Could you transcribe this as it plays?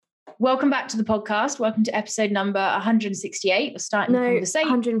Welcome back to the podcast. Welcome to episode number 168 of Starting the Conversation.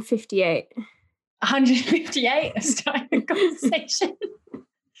 158. 158 of Starting the Conversation.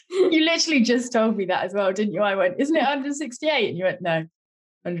 You literally just told me that as well, didn't you? I went, isn't it 168? And you went, no,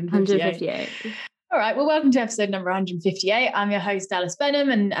 158. All right, well, welcome to episode number 158. I'm your host, Alice Benham,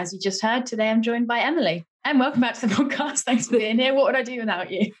 and as you just heard, today I'm joined by Emily. And welcome back to the podcast. Thanks for being here. What would I do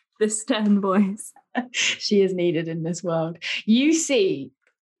without you? The stern voice. She is needed in this world. You see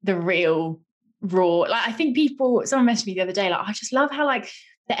the real raw, like I think someone messaged me the other day, like, I just love how like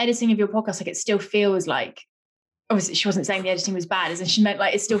the editing of your podcast, like it still feels like, obviously she wasn't saying the editing was bad, as in she meant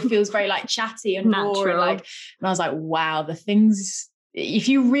like it still feels very like chatty and natural. Raw and I was like, wow, the things, if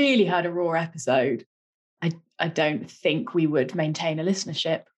you really heard a raw episode, I don't think we would maintain a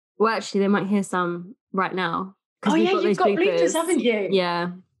listenership. Well, actually, they might hear some right now. Oh yeah, you've got bloopers, haven't you?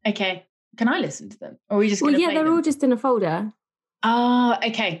 Yeah. Okay. Can I listen to them? Or are we just Well, going to yeah, they're all just in a folder. Oh,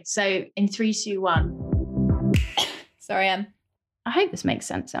 okay. So in 3, 2, 1. Sorry, I hope this makes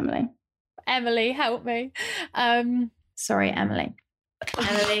sense, Emily. Emily, help me. Sorry, Emily.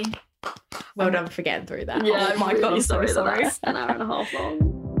 Emily. Well done for getting through that. Yeah, oh my God, I'm so sorry. That's an hour and a half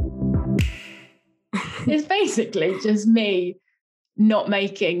long. It's basically just me not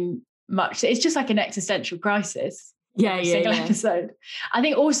making much. It's just like an existential crisis. Single episode. I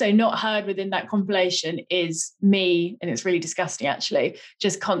think also not heard within that compilation is me, and it's really disgusting actually,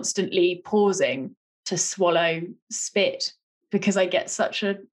 just constantly pausing to swallow spit because I get such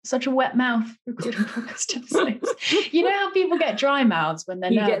a wet mouth recording podcast episodes. You know how people get dry mouths when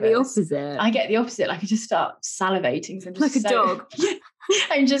they're nervous? You get the opposite. I get the opposite. Like I just start salivating. So I'm just like a dog.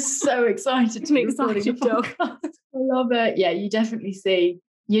 I'm just so excited to be recording a podcast. I love it. Yeah, you definitely see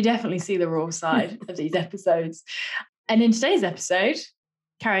the raw side of these episodes. And in today's episode,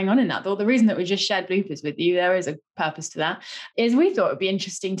 carrying on in that thought, the reason that we just shared bloopers with you, there is a purpose to that, is we thought it would be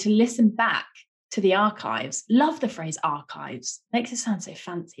interesting to listen back to the archives. Love the phrase archives. Makes it sound so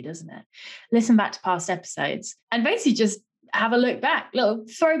fancy, doesn't it? Listen back to past episodes and basically just have a look back. Little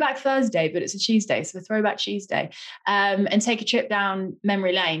throwback Thursday, but it's a Tuesday, so a throwback Tuesday, and take a trip down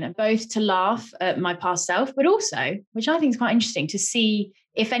memory lane, both to laugh at my past self, but also, which I think is quite interesting, to see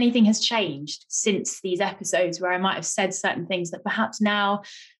if anything has changed since these episodes where I might have said certain things that perhaps now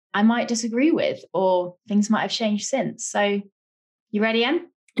I might disagree with, or things might have changed since. So you ready, Em?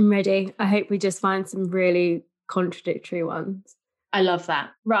 I'm ready. I hope we just find some really contradictory ones. I love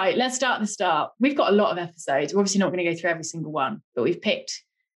that. Right, let's start at the start. We've got a lot of episodes. We're obviously not going to go through every single one, but we've picked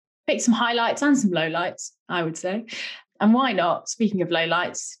some highlights and some lowlights, I would say. And why not, speaking of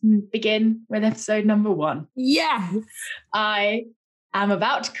lowlights, begin with episode number 1. Yes. I am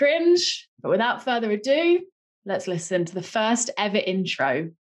about to cringe, but without further ado, let's listen to the first ever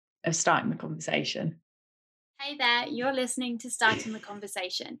intro of Starting the Conversation. Hey there, you're listening to Starting the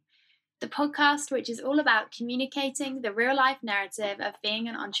Conversation, the podcast which is all about communicating the real-life narrative of being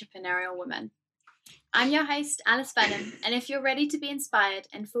an entrepreneurial woman. I'm your host, Alice Benham, and if you're ready to be inspired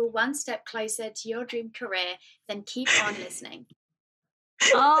and feel one step closer to your dream career, then keep on listening.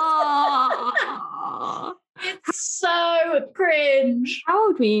 Oh, it's so cringe. How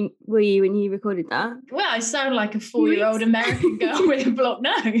old were you when you recorded that? Well, I sound like a 4-year-old American girl with a blocked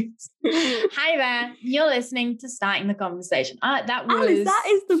nose. Hi there, you're listening to Starting the Conversation. That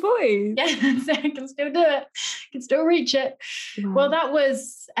is the voice. Yeah, I can still do it. I can still reach it. Wow. Well, that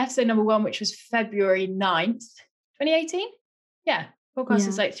was episode number 1, which was February 9th, 2018. Yeah, podcast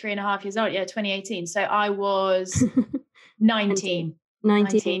is like 3.5 years old. Yeah, 2018. So I was 19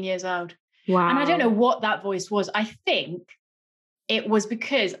 years old. Wow. And I don't know what that voice was. I think it was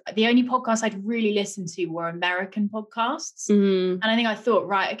because the only podcasts I'd really listened to were American podcasts. And I think I thought,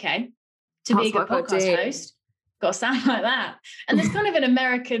 right, okay, to be a good podcast host, got to sound like that. And there's kind of an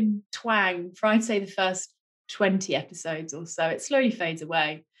American twang for, I'd say, the first 20 episodes or so. It slowly fades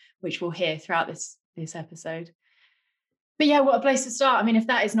away, which we'll hear throughout this episode. But yeah, what a place to start. I mean, if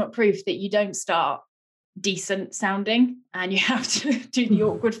that is not proof that you don't start decent sounding and you have to do the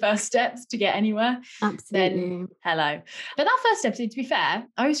awkward first steps to get anywhere, absolutely, then hello. But that first episode, to be fair,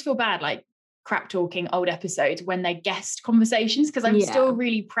 I always feel bad like crap talking old episodes when they're guest conversations, because I'm still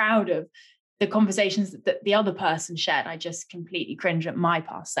really proud of the conversations that the other person shared. I just completely cringe at my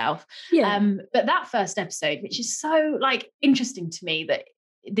past self. But that first episode, which is so like interesting to me that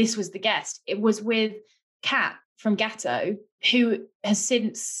this was the guest, it was with Kat from Gatto, who has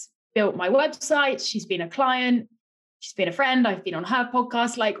since built my website. She's been a client, she's been a friend, I've been on her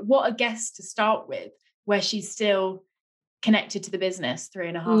podcast. Like, what a guest to start with, where she's still connected to the business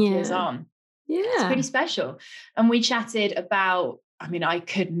 3.5 years on. Yeah, it's pretty special. And we chatted about I mean, I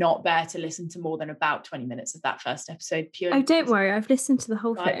could not bear to listen to more than about 20 minutes of that first episode. Purely. Oh, don't worry. I've listened to the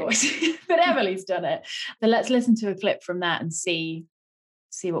whole thing. But Emily's done it. So let's listen to a clip from that and see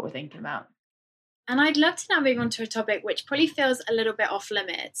what we're thinking about. And I'd love to now move on to a topic which probably feels a little bit off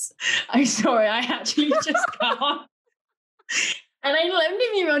limits. I'm sorry, I actually just can't. And I love to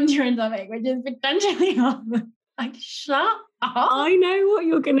move on to a topic which is potentially off. Like, shut up. I know what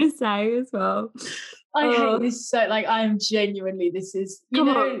you're going to say as well. I hate this so, like, I'm genuinely, this is, you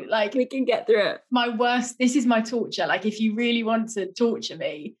know, like, we can get through it. My worst, this is my torture. Like, if you really want to torture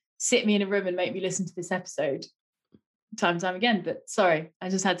me, sit me in a room and make me listen to this episode time and time again. But sorry, I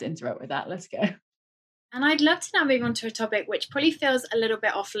just had to interrupt with that. Let's go. And I'd love to now move on to a topic which probably feels a little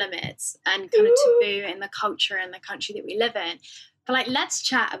bit off limits and kind of taboo in the culture and the country that we live in. But like, let's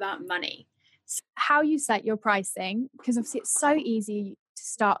chat about money. How you set your pricing, because obviously it's so easy to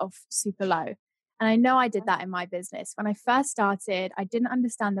start off super low. And I know I did that in my business. When I first started, I didn't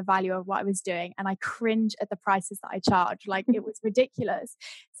understand the value of what I was doing, and I cringe at the prices that I charge. Like, it was ridiculous.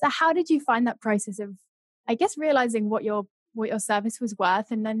 So how did you find that process of, I guess, realizing what your service was worth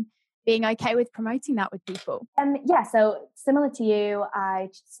and then being okay with promoting that with people? Yeah, so similar to you, I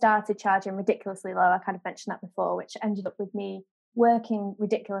started charging ridiculously low. I kind of mentioned that before, which ended up with me working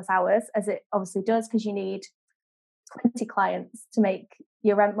ridiculous hours, as it obviously does, because you need 20 clients to make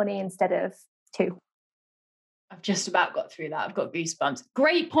your rent money instead of 2. I've just about got through that. I've got goosebumps.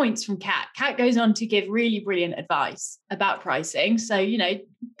 Great points from Kat. Kat goes on to give really brilliant advice about pricing. So, you know,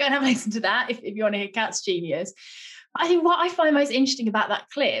 go and have a listen to that if you want to hear Kat's genius. I think what I find most interesting about that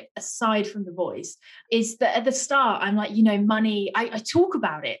clip, aside from the voice, is that at the start, I'm like, you know, money, I talk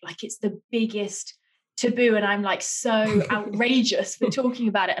about it like it's the biggest taboo, and I'm like so outrageous for talking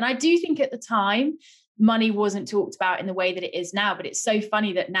about it. And I do think at the time, money wasn't talked about in the way that it is now, but it's so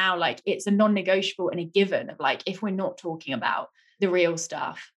funny that now, like, it's a non-negotiable and a given of like, if we're not talking about the real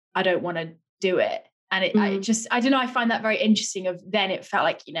stuff, I don't want to do it. And I don't know, I find that very interesting. Of then it felt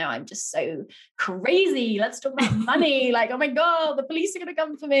like, you know, I'm just so crazy. Let's talk about money. Like, oh my God, the police are going to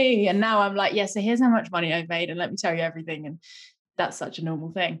come for me. And now I'm like, yeah, so here's how much money I've made and let me tell you everything. And that's such a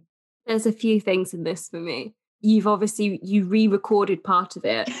normal thing. There's a few things in this for me. You re-recorded part of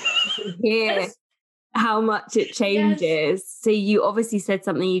it. Hear how much it changes. Yes. So you obviously said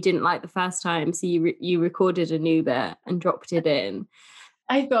something you didn't like the first time. So you recorded a new bit and dropped it in.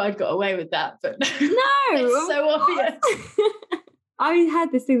 I thought I'd got away with that, but no, it's so obvious. I had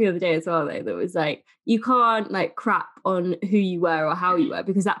this thing the other day as well, though, that was like, you can't like crap on who you were or how you were,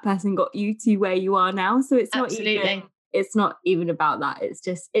 because that person got you to where you are now. So it's not even about that.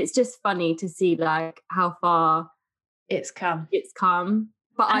 It's just funny to see like how far it's come.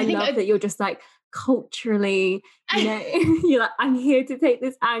 But I love that you're just like, culturally, you know, you're like, I'm here to take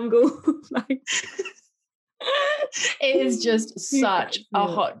this angle. Like, it is just such a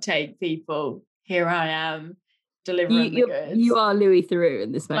hot take, people. Here I am delivering the goods. You are Louis Theroux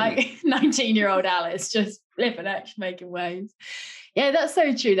in this moment. Like 19-year-old Alice, just flipping action, making waves. Yeah, that's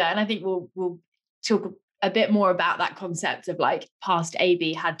so true. That, and I think we'll talk a bit more about that concept of like past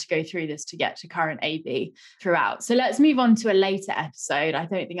AB had to go through this to get to current AB throughout. So let's move on to a later episode. I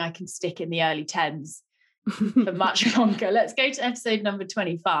don't think I can stick in the early 10s for much longer. Let's go to episode number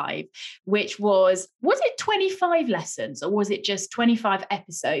 25, which was it 25 lessons or was it just 25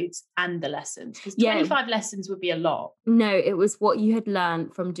 episodes and the lessons? Because 25 lessons would be a lot. No, it was what you had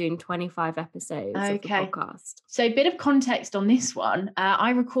learned from doing 25 episodes of the podcast. So a bit of context on this one. I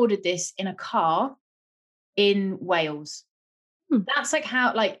recorded this in a car in Wales. That's like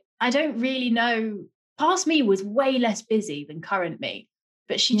how, like, I don't really know. Past me was way less busy than current me.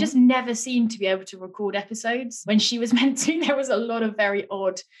 But she just never seemed to be able to record episodes when she was meant to. There was a lot of very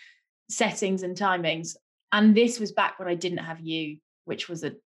odd settings and timings. And this was back when I didn't have you, which was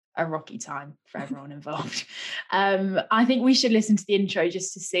a rocky time for everyone involved. I think we should listen to the intro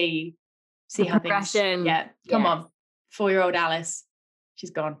just to see how things... Yeah, come on. 4-year-old Alice.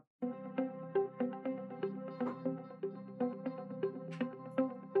 She's gone.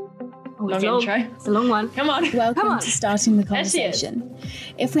 Long intro. It's a long one. Come on. Welcome to Starting the Conversation.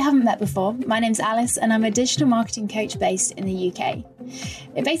 If we haven't met before, my name's Alice and I'm a digital marketing coach based in the UK.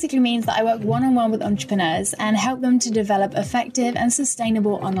 It basically means that I work one-on-one with entrepreneurs and help them to develop effective and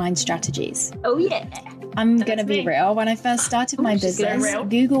sustainable online strategies. Oh yeah. I'm going to be real. When I first started my business,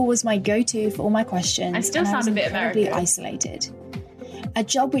 Google was my go-to for all my questions. I still sound a bit incredibly American. Isolated. A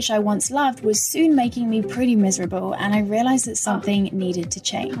job which I once loved was soon making me pretty miserable, and I realised that something needed to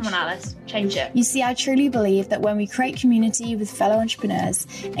change. Come on, Alice, change it. You see, I truly believe that when we create community with fellow entrepreneurs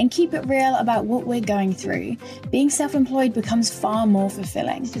and keep it real about what we're going through, being self-employed becomes far more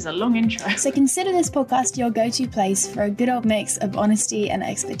fulfilling. This is a long intro. So consider this podcast your go-to place for a good old mix of honesty and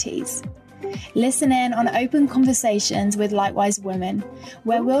expertise. Listen in on open conversations with likewise women,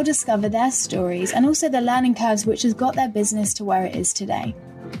 where we'll discover their stories and also the learning curves which has got their business to where it is today.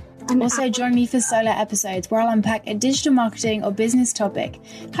 Also join me for solo episodes where I'll unpack a digital marketing or business topic,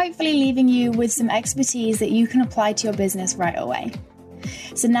 hopefully leaving you with some expertise that you can apply to your business right away.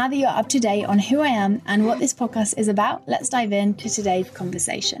 So now that you're up to date on who I am and what this podcast is about, let's dive into today's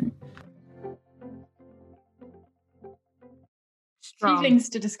conversation. Few things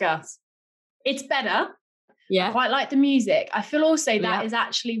to discuss. It's better. Yeah. I quite like the music. I feel also that is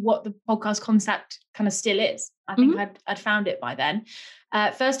actually what the podcast concept kind of still is. I think I'd found it by then.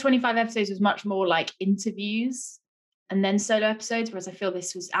 First 25 episodes was much more like interviews and then solo episodes, whereas I feel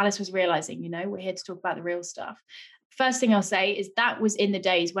Alice was realizing, we're here to talk about the real stuff. First thing I'll say is that was in the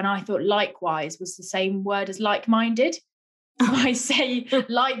days when I thought likewise was the same word as like-minded. So I say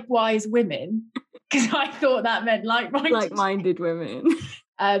likewise women because I thought that meant like-minded women.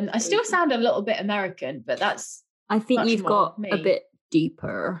 I still sound a little bit American, but that's I think you've got a bit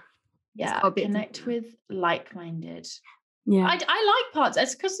deeper. Yeah, connect with like-minded. Yeah, I like parts.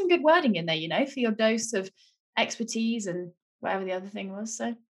 It's got some good wording in there, for your dose of expertise and whatever the other thing was.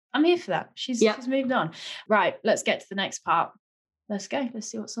 So I'm here for that. She's moved on. Right, let's get to the next part. Let's go.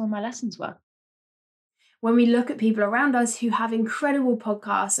 Let's see what some of my lessons were. When we look at people around us who have incredible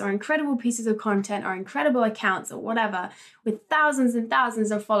podcasts or incredible pieces of content or incredible accounts or whatever with thousands and thousands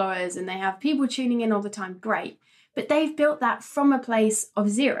of followers and they have people tuning in all the time, great. But they've built that from a place of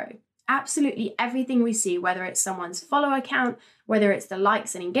zero. Absolutely everything we see, whether it's someone's follow account, whether it's the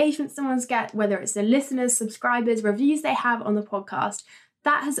likes and engagement someone's get, whether it's the listeners, subscribers, reviews they have on the podcast,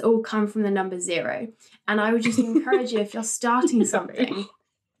 that has all come from the number zero. And I would just encourage you, if you're starting something,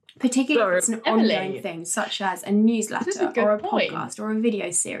 particularly if it's an ongoing thing, such as a newsletter or a podcast or a video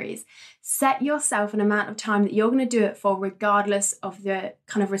series, set yourself an amount of time that you're going to do it for, regardless of the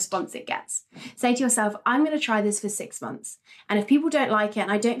kind of response it gets. Say to yourself, I'm going to try this for 6 months. And if people don't like it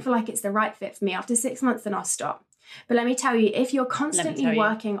and I don't feel like it's the right fit for me after 6 months, then I'll stop. But let me tell you, if you're constantly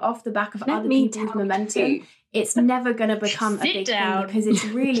working off the back of other people's momentum, it's never going to become a big thing, because it's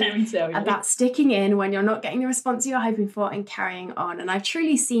really about sticking in when you're not getting the response you're hoping for and carrying on. And I've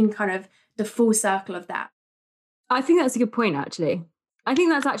truly seen kind of the full circle of that. I think that's a good point, actually. I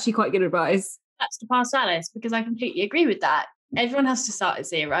think that's actually quite good advice. That's to pass Alice, because I completely agree with that. Everyone has to start at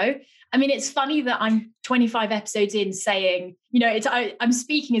zero. I mean, it's funny that I'm 25 episodes in saying, I'm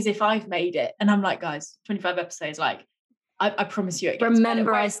speaking as if I've made it. And I'm like, guys, 25 episodes, I promise you it gets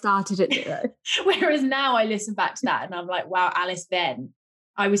Remember, better. I started at zero. Whereas now I listen back to that and I'm like, wow, Alice, then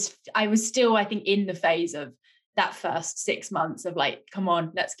I was still, I think, in the phase of that first 6 months of like, come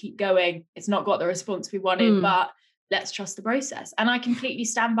on, let's keep going. It's not got the response we wanted, but let's trust the process. And I completely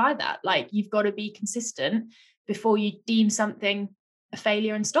stand by that. Like, you've got to be consistent before you deem something a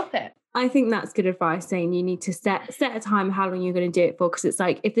failure and stop it. I think that's good advice, saying you need to set a time how long you're going to do it for, because it's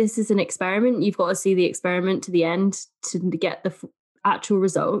like, if this is an experiment, you've got to see the experiment to the end to get the actual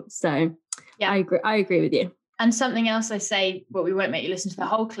results. So yeah, I agree with you. And something else I say, but we won't make you listen to the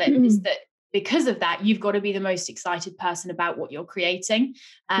whole clip, is that because of that, you've got to be the most excited person about what you're creating.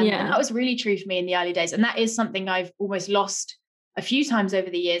 And that was really true for me in the early days. And that is something I've almost lost a few times over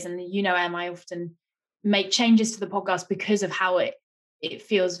the years. And Em, I often make changes to the podcast because of how it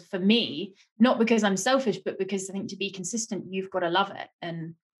feels for me, not because I'm selfish, but because I think to be consistent, you've got to love it.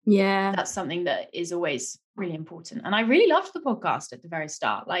 And that's something that is always really important. And I really loved the podcast at the very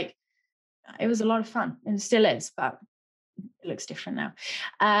start. Like, it was a lot of fun, and it still is, but it looks different now.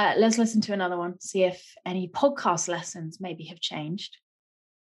 Let's listen to another one, see if any podcast lessons maybe have changed.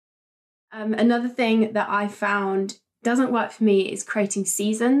 Another thing that I found doesn't work for me is creating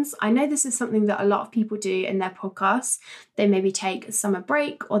seasons. I know this is something that a lot of people do in their podcasts. They maybe take a summer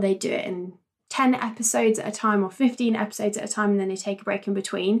break, or they do it in 10 episodes at a time or 15 episodes at a time, and then they take a break in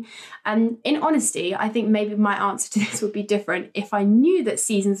between. And in honesty, I think maybe my answer to this would be different if I knew that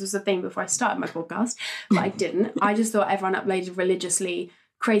seasons was a thing before I started my podcast, but I didn't. I just thought everyone uploaded religiously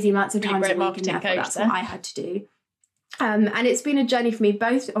crazy amounts of times a week, and therefore that's what I had to do. And it's been a journey for me,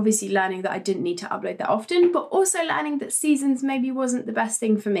 both obviously learning that I didn't need to upload that often, but also learning that seasons maybe wasn't the best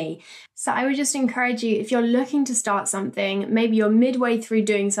thing for me. So I would just encourage you, if you're looking to start something, maybe you're midway through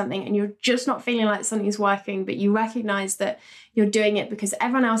doing something and you're just not feeling like something's working, but you recognize that you're doing it because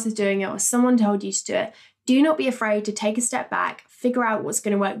everyone else is doing it or someone told you to do it, do not be afraid to take a step back, figure out what's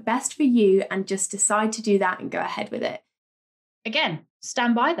going to work best for you and just decide to do that and go ahead with it. Again,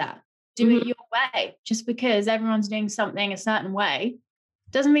 stand by that. Do it your way. Just because everyone's doing something a certain way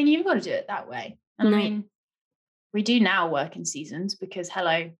doesn't mean you've got to do it that way. And I mean, we do now work in seasons because,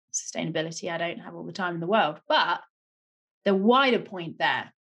 hello, sustainability, I don't have all the time in the world. But the wider point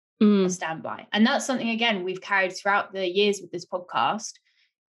there, stand by. And that's something, again, we've carried throughout the years with this podcast,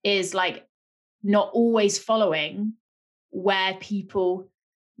 is like not always following where people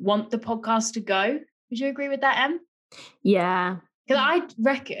want the podcast to go. Would you agree with that, Em? Yeah. Because I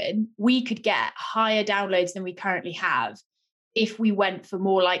reckon we could get higher downloads than we currently have if we went for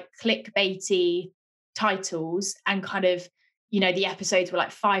more like clickbaity titles and kind of, you know, the episodes were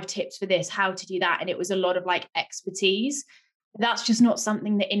like 5 tips for this, how to do that. And it was a lot of like expertise. That's just not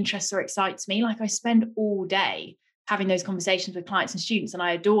something that interests or excites me. Like I spend all day having those conversations with clients and students, and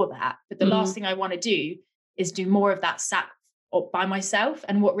I adore that. But the last thing I want to do is do more of that sat by myself.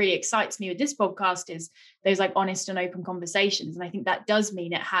 And what really excites me with this podcast is those like honest and open conversations. And I think that does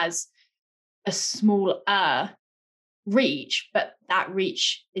mean it has a small reach, but that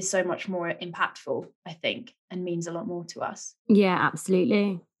reach is so much more impactful, I think, and means a lot more to us. Yeah,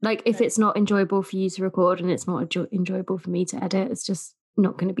 absolutely. Like if it's not enjoyable for you to record and it's not enjoyable for me to edit, it's just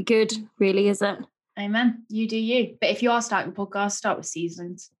not going to be good, really, is it? Amen. You do you. But if you are starting a podcast, start with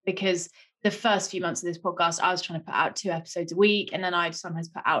seasons, because the first few months of this podcast, I was trying to put out 2 episodes a week, and then I'd sometimes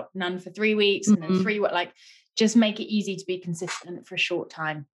put out none for 3 weeks, and then 3, like just make it easy to be consistent for a short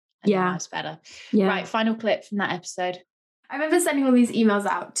time. And that's better. Yeah. Right. Final clip from that episode. I remember sending all these emails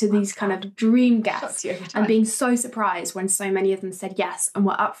out to these kind of dream guests and being so surprised when so many of them said yes and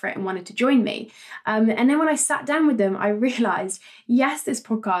were up for it and wanted to join me. And then when I sat down with them, I realised, yes, this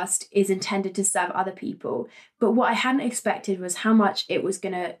podcast is intended to serve other people. But what I hadn't expected was how much it was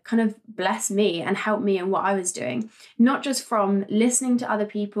going to kind of bless me and help me in what I was doing. Not just from listening to other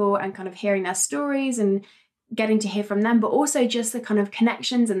people and kind of hearing their stories and getting to hear from them, but also just the kind of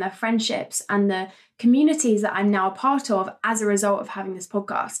connections and the friendships and the communities that I'm now a part of as a result of having this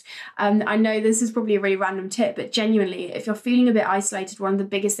podcast. I know this is probably a really random tip, but genuinely, if you're feeling a bit isolated, one of the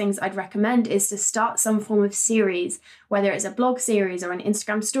biggest things I'd recommend is to start some form of series, whether it's a blog series or an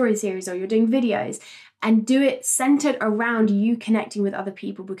Instagram story series, or you're doing videos, and do it centered around you connecting with other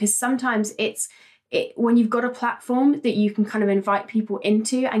people, because sometimes when you've got a platform that you can kind of invite people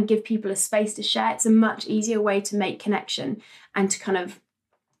into and give people a space to share, it's a much easier way to make connection and to kind of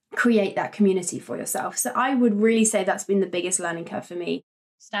create that community for yourself. So I would really say that's been the biggest learning curve for me.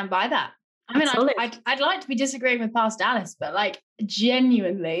 Stand by that. I mean, I'd like to be disagreeing with past Alice, but like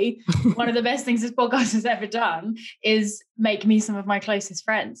genuinely, one of the best things this podcast has ever done is make me some of my closest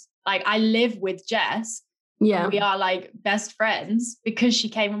friends. Like I live with Jess. Yeah, we are like best friends because she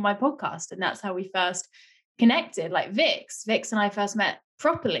came on my podcast, and that's how we first connected. Like Vix and I first met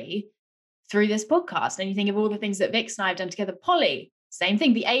properly through this podcast. And you think of all the things that Vix and I have done together. Polly, same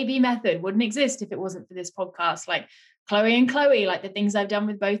thing. The AB method wouldn't exist if it wasn't for this podcast. Like Chloe and Chloe, like the things I've done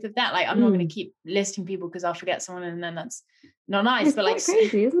with both of that. Like I'm not going to keep listing people because I'll forget someone, and then that's not nice. It's but like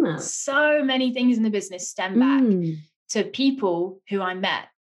crazy, isn't it? So many things in the business stem back to people who I met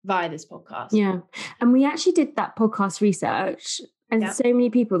via this podcast. Yeah. And we actually did that podcast research, and so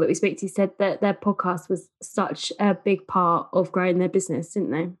many people that we spoke to said that their podcast was such a big part of growing their business, didn't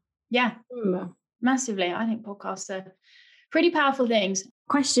they? Yeah. Massively. I think podcasts are pretty powerful things.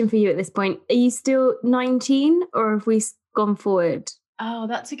 Question for you at this point. Are you still 19 or have we gone forward? Oh,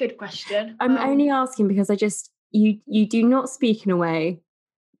 that's a good question. I'm only asking because you do not speak in a way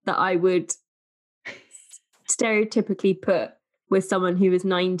that I would stereotypically put with someone who is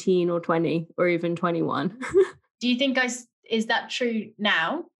 19 or 20 or even 21. Do you think is that true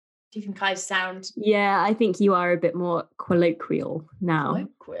now? Do you think I sound... Yeah, I think you are a bit more colloquial now.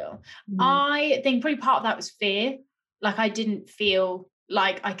 Colloquial. I think probably part of that was fear. Like I didn't feel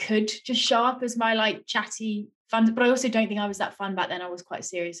like I could just show up as my like chatty fun, but I also don't think I was that fun back then. I was quite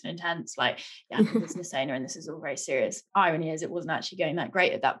serious and intense. Like, yeah, I'm a business owner and this is all very serious. Irony is it wasn't actually going that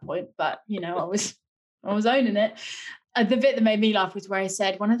great at that point, but you know, I was owning it. The bit that made me laugh was where I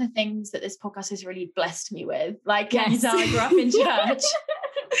said, one of the things that this podcast has really blessed me with, like, you know, I grew up in church,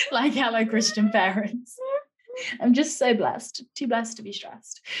 like, hello, Christian parents. I'm just so blessed, too blessed to be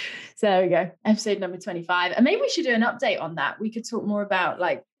stressed. So there we go, episode number 25. And maybe we should do an update on that. We could talk more about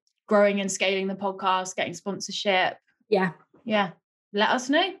like growing and scaling the podcast, getting sponsorship. Yeah. Let us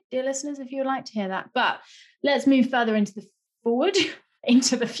know, dear listeners, if you would like to hear that. But let's move further into the forward,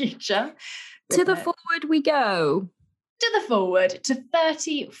 into the future. To the forward we go. To the forward, to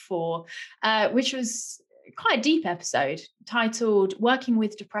 34, which was quite a deep episode titled Working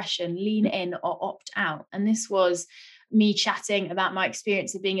with Depression, Lean In or Opt Out. And this was me chatting about my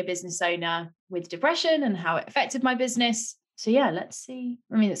experience of being a business owner with depression and how it affected my business. So yeah, let's see.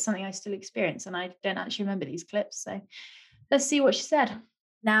 I mean, it's something I still experience and I don't actually remember these clips. So let's see what she said.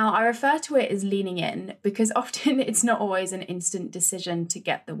 Now, I refer to it as leaning in because often it's not always an instant decision to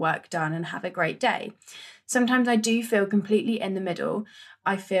get the work done and have a great day. Sometimes I do feel completely in the middle.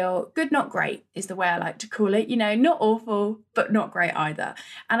 I feel good, not great is the way I like to call it. You know, not awful, but not great either.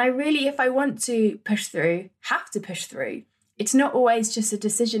 And I really, if I want to push through, have to push through. It's not always just a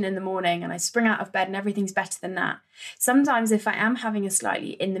decision in the morning and I spring out of bed and everything's better than that. Sometimes if I am having a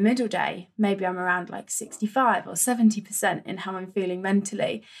slightly in the middle day, maybe I'm around like 65 or 70% in how I'm feeling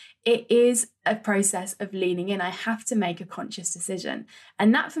mentally, it is a process of leaning in. I have to make a conscious decision.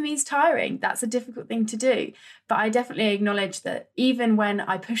 And that for me is tiring. That's a difficult thing to do. But I definitely acknowledge that even when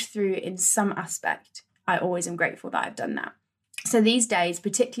I push through in some aspect, I always am grateful that I've done that. So these days,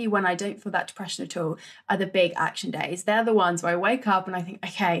 particularly when I don't feel that depression at all, are the big action days. They're the ones where I wake up and I think,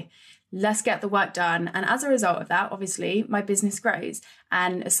 okay, let's get the work done. And as a result of that, obviously, my business grows.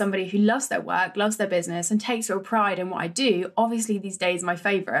 And as somebody who loves their work, loves their business, and takes real pride in what I do, obviously these days are my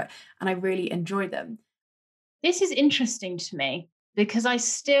favourite and I really enjoy them. This is interesting to me because I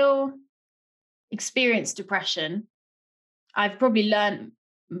still experience depression. I've probably learned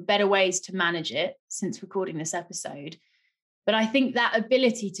better ways to manage it since recording this episode. But I think that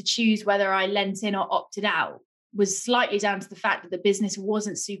ability to choose whether I lent in or opted out was slightly down to the fact that the business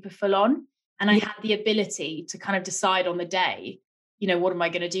wasn't super full on. And I had the ability to kind of decide on the day, you know, what am I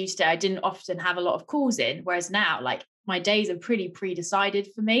going to do today? I didn't often have a lot of calls in, whereas now, like, my days are pretty pre-decided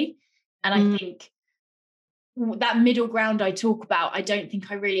for me. And I think that middle ground I talk about, I don't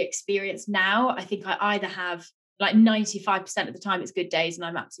think I really experience now. I think I either have like 95% of the time it's good days and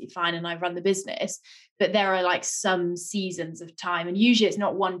I'm absolutely fine and I run the business. But there are like some seasons of time. And usually it's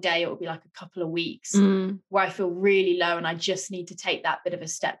not one day, it will be like a couple of weeks where I feel really low and I just need to take that bit of a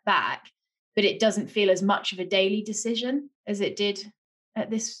step back. But it doesn't feel as much of a daily decision as it did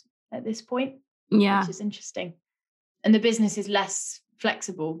at this point. Yeah. Which is interesting. And the business is less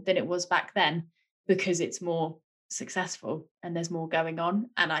flexible than it was back then because it's more successful and there's more going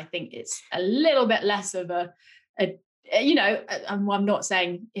on. And I think it's a little bit less of you know, I'm not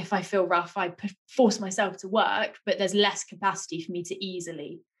saying if I feel rough, I force myself to work, but there's less capacity for me to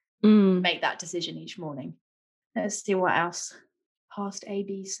easily make that decision each morning. Let's see what else past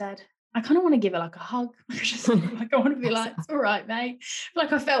AB said. I kind of want to give her like a hug. I want to be like, it's all right, mate.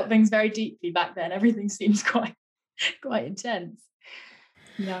 Like I felt things very deeply back then. Everything seems quite intense.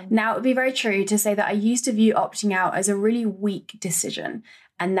 Yeah. Now, it would be very true to say that I used to view opting out as a really weak decision.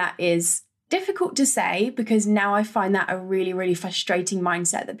 And that is difficult to say because now I find that a really, really frustrating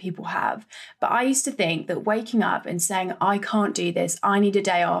mindset that people have. But I used to think that waking up and saying, I can't do this, I need a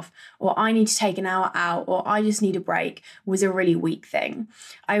day off, or I need to take an hour out, or I just need a break was a really weak thing.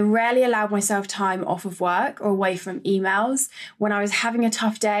 I rarely allowed myself time off of work or away from emails. When I was having a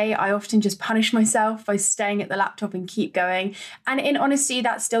tough day, I often just punished myself by staying at the laptop and keep going. And in honesty,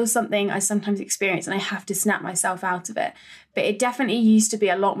 that's still something I sometimes experience and I have to snap myself out of it. But it definitely used to be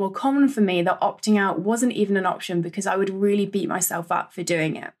a lot more common for me that opting out wasn't even an option because I would really beat myself up for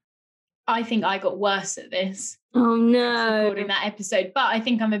doing it. I think I got worse at this. Oh no. Recording that episode, but I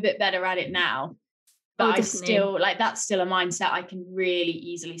think I'm a bit better at it now. But I still, like, that's still a mindset I can really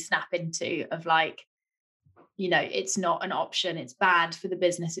easily snap into of like, you know, it's not an option. It's bad for the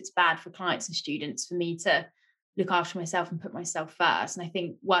business. It's bad for clients and students for me to look after myself and put myself first. And I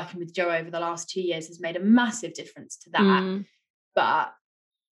think working with Jo over the last 2 years has made a massive difference to that. But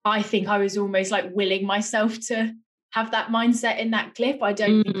I think I was almost like willing myself to have that mindset in that clip. I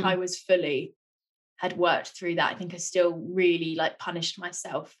don't think I was fully had worked through that. I think I still really like punished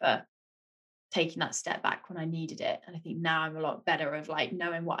myself for taking that step back when I needed it. And I think now I'm a lot better of like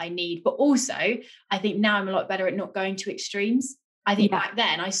knowing what I need. But also I think now I'm a lot better at not going to extremes. I think back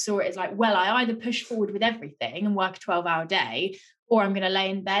then I saw it as like, well, I either push forward with everything and work a 12-hour day, or I'm going to lay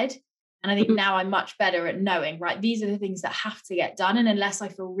in bed. And I think now I'm much better at knowing, right, these are the things that have to get done. And unless I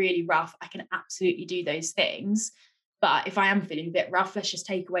feel really rough, I can absolutely do those things. But if I am feeling a bit rough, let's just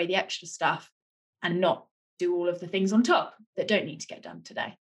take away the extra stuff and not do all of the things on top that don't need to get done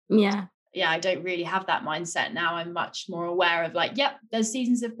today. Yeah. Yeah, I don't really have that mindset now. I'm much more aware of like, yep, there's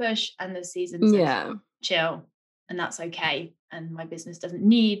seasons of push and there's seasons of chill. And that's okay. And my business doesn't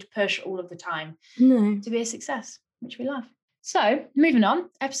need push all of the time to be a success, which we love. So moving on,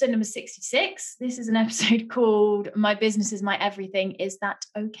 episode number 66. This is an episode called My Business is My Everything. Is that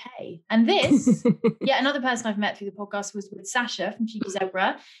okay? And this, another person I've met through the podcast was with Sasha from Cheeky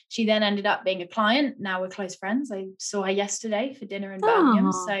Zebra. She then ended up being a client. Now we're close friends. I saw her yesterday for dinner in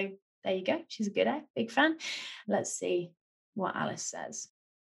Birmingham. So there you go. She's a good egg, big fan. Let's see what Alice says.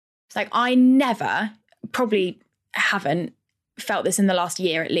 It's like, I never, probably haven't felt this in the last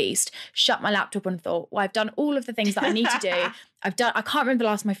year at least, shut my laptop and thought, well, I've done all of the things that I need to do. I can't remember the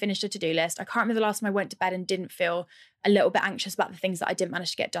last time I finished a to-do list. I can't remember the last time I went to bed and didn't feel a little bit anxious about the things that I didn't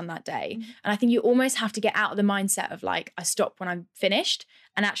manage to get done that day. Mm-hmm. And I think you almost have to get out of the mindset of like, I stop when I'm finished,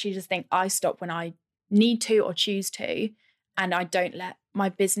 and actually just think I stop when I need to or choose to, and I don't let my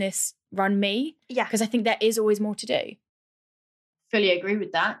business run me. Yeah. Because I think there is always more to do. Fully agree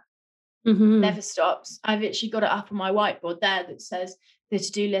with that. Mm-hmm. Never stops. I've actually got it up on my whiteboard there that says the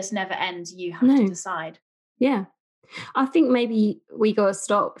to-do list never ends. You have to decide. Yeah. I think maybe we got to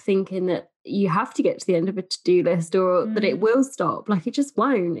stop thinking that you have to get to the end of a to-do list or that it will stop. Like, it just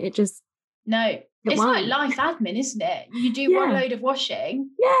won't. It just... No. It's like life admin, isn't it? You do one load of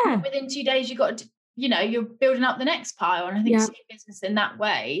washing. Yeah. Within 2 days, you got to, you're building up the next pile. And I think seeing business in that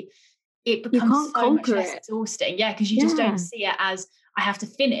way, it becomes so much less exhausting. Yeah, because you just don't see it as, I have to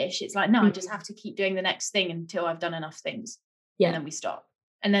finish. It's like, no, I just have to keep doing the next thing until I've done enough things. Yeah. And then we stop.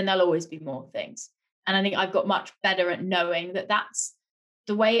 And then there'll always be more things. And I think I've got much better at knowing that that's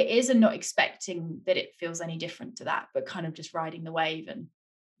the way it is, and not expecting that it feels any different to that, but kind of just riding the wave and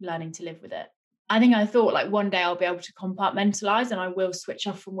learning to live with it. I think I thought like one day I'll be able to compartmentalize and I will switch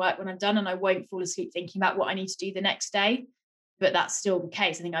off from work when I'm done, and I won't fall asleep thinking about what I need to do the next day. But that's still the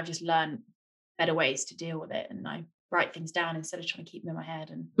case. I think I've just learned better ways to deal with it, and I write things down instead of trying to keep them in my head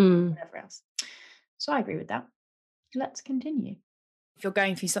and whatever else. So I agree with that. Let's continue. If you're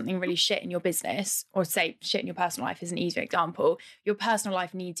going through something really shit in your business, or say shit in your personal life is an easier example, your personal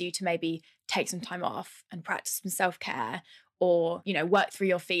life needs you to maybe take some time off and practice some self-care, or, work through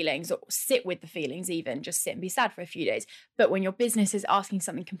your feelings, or sit with the feelings, even just sit and be sad for a few days. But when your business is asking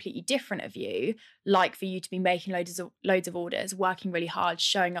something completely different of you, like for you to be making loads of orders, working really hard,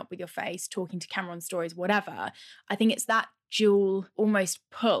 showing up with your face, talking to camera on stories, whatever, I think it's that dual almost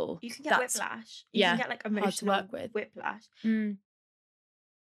pull. You can get whiplash. You can get like emotional hard to work with. Whiplash.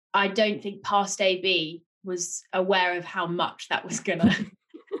 I don't think past AB was aware of how much that was going to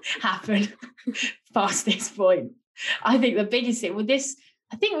happen past this point. I think the biggest thing with this,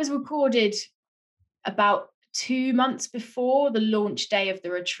 I think it was recorded about 2 months before the launch day of the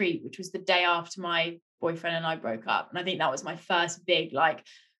retreat, which was the day after my boyfriend and I broke up. And I think that was my first big, like,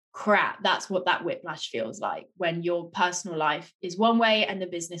 crap, that's what that whiplash feels like, when your personal life is one way and the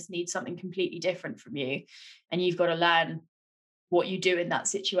business needs something completely different from you. And you've got to learn what you do in that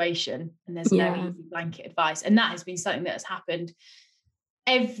situation. And there's no easy blanket advice. And that has been something that has happened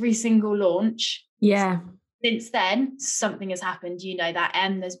every single launch. Yeah. Since then, something has happened, that.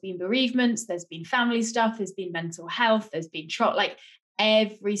 And there's been bereavements, there's been family stuff, there's been mental health, there's been like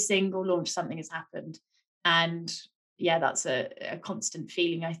every single launch, something has happened. And yeah, that's a constant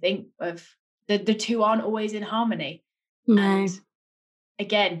feeling, I think, of the two aren't always in harmony. No. And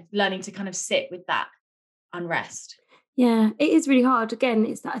again, learning to kind of sit with that unrest. Yeah, it is really hard.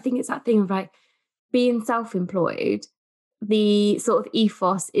 Again, I think it's that thing of like being self-employed. The sort of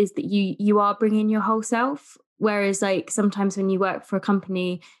ethos is that you are bringing your whole self, whereas like sometimes when you work for a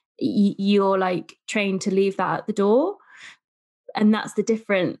company, you're like trained to leave that at the door, and that's the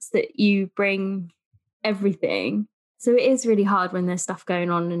difference, that you bring everything. So it is really hard when there's stuff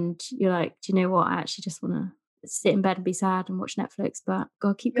going on and you're like, do you know what, I actually just want to sit in bed and be sad and watch Netflix, but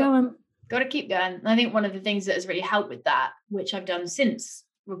gotta keep going. Gotta keep going. And I think one of the things that has really helped with that, which I've done since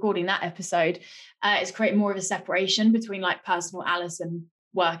recording that episode, is create more of a separation between like personal Alice and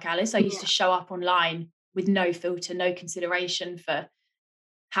work Alice. I used to show up online with no filter, no consideration for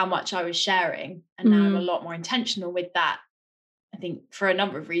how much I was sharing, and now I'm a lot more intentional with that. I think for a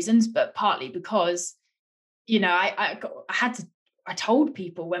number of reasons, but partly because I told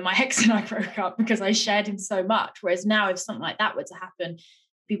people when my ex and I broke up, because I shared him so much, whereas now if something like that were to happen,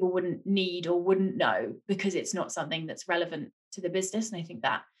 people wouldn't need or wouldn't know, because it's not something that's relevant to the business. And I think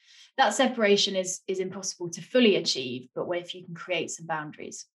that separation is impossible to fully achieve, but if you can create some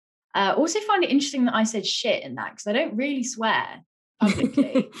boundaries. Also find it interesting that I said shit in that, because I don't really swear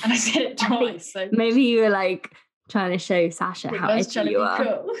publicly and I said it twice. So maybe you were like trying to show Sasha how edgy you are.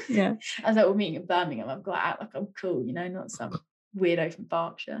 Cool. Yeah. As I was meeting in Birmingham, I've got to act like I'm cool, not some weirdo from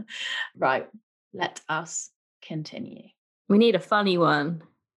Berkshire. Right. Let us continue. We need a funny one.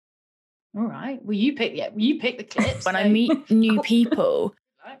 All right. Well, you pick the clips. When I meet new people,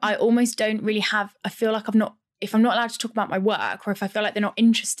 I almost don't really I feel like if I'm not allowed to talk about my work, or if I feel like they're not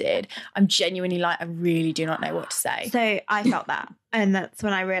interested, I'm genuinely like, I really do not know what to say. So I felt that. And that's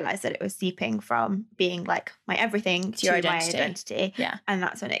when I realised that it was seeping from being like my everything to your my identity. Yeah. And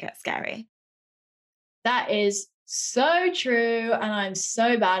that's when it gets scary. That is So true. And I'm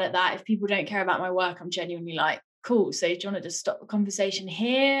so bad at that. If people don't care about my work, I'm genuinely like, cool. So do you want to just stop the conversation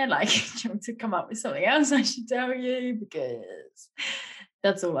here? Like, do you want to come up with something else I should tell you? Because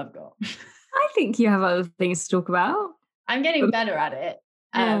that's all I've got. I think you have other things to talk about. I'm getting better at it.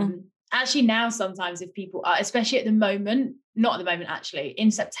 Actually, now sometimes if people are, especially at the moment, not at the moment, actually,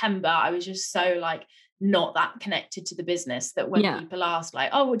 in September, I was just so like not that connected to the business that when people asked like,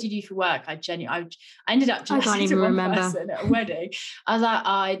 oh, what do you do for work? I ended up just listening to one person at a wedding. I was like,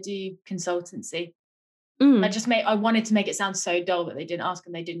 I do consultancy. I wanted to make it sound so dull that they didn't ask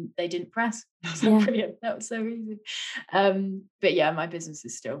and they didn't press. I was like, brilliant. That was so easy. But yeah, my business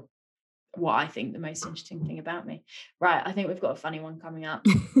is still what I think the most interesting thing about me. Right. I think we've got a funny one coming up.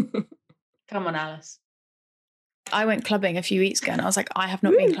 Come on, Alice. I went clubbing a few weeks ago and I was like, I have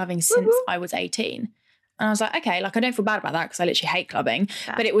not been clubbing since I was 18. And I was like, okay, like I don't feel bad about that because I literally hate clubbing.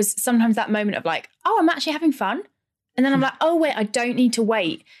 Yeah. But it was sometimes that moment of like, oh, I'm actually having fun. And then I'm like, oh, wait, I don't need to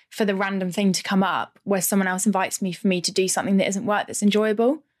wait for the random thing to come up where someone else invites me for me to do something that isn't work that's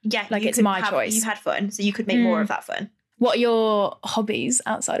enjoyable. Yeah. Like it's my choice. You've had fun, so you could make more of that fun. What are your hobbies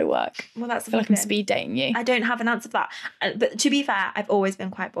outside of work? Well, that's I feel like I'm speed dating you. I don't have an answer for that. But to be fair, I've always been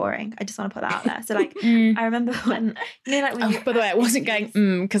quite boring. I just want to put that out there. So like, I remember when, by the way, I wasn't going,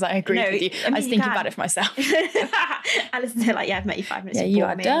 because I agree with you. I was thinking about it for myself. Alice is like, yeah, I've met you 5 minutes. Yeah, you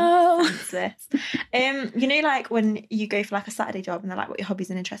are dull. You know, like when you go for like a Saturday job and they're like, what your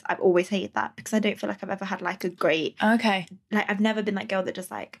hobbies and interests? I've always hated that because I don't feel like I've ever had like a great, like I've never been that girl that just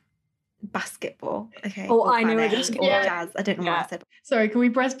like, basketball. Okay. Oh, I know it. Or jazz. I don't know what I said. Sorry, can we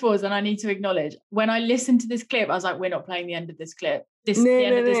press pause? And I need to acknowledge when I listened to this clip, I was like, we're not playing the end of this clip. The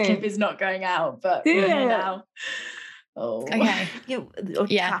end of this clip is not going out, but we're here now. Oh, okay.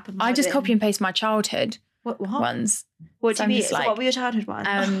 I just copy and paste my childhood ones. What do you mean? Like, what were your childhood ones?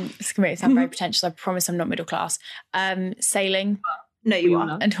 It's going to sound very pretentious. I promise I'm not middle class. Sailing. No, you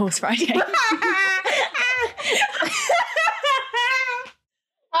are. And horse riding.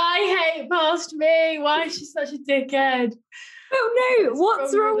 I hate past me. Why is she such a dickhead? Oh no,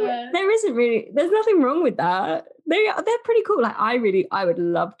 what's wrong with there isn't really, there's nothing wrong with that. They're pretty cool. Like I would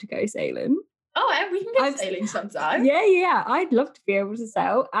love to go sailing. Oh, and we can go sailing sometime. Yeah. I'd love to be able to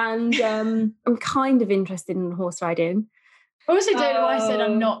sail. And I'm kind of interested in horse riding. I also don't know why I said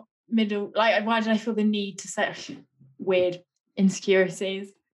I'm not middle, like why did I feel the need to say weird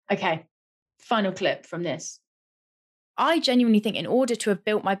insecurities? Okay, final clip from this. I genuinely think in order to have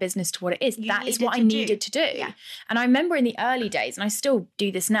built my business to what it is, that is what I needed to do. Yeah. And I remember in the early days, and I still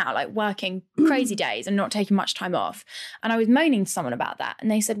do this now, like working crazy days and not taking much time off. And I was moaning to someone about that.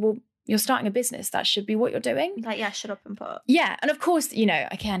 And they said, well, you're starting a business. That should be what you're doing. Like, yeah, shut up and put up. Yeah. And of course, you know,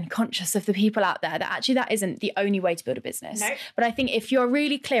 again, conscious of the people out there that actually that isn't the only way to build a business. No. But I think if you're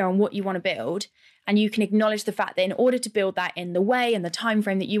really clear on what you want to build and you can acknowledge the fact that in order to build that in the way and the time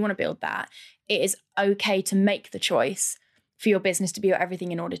frame that you want to build that, it is okay to make the choice for your business to be your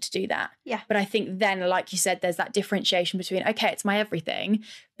everything in order to do that. Yeah. But I think then, like you said, there's that differentiation between, okay, it's my everything,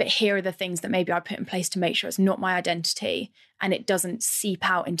 but here are the things that maybe I put in place to make sure it's not my identity and it doesn't seep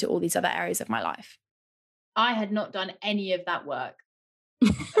out into all these other areas of my life. I had not done any of that work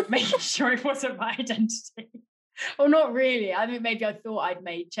of making sure it wasn't my identity. Well, not really. I mean, maybe I thought I'd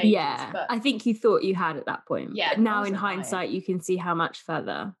made changes. Yeah, but I think you thought you had at that point. Yeah. But now in hindsight, you can see how much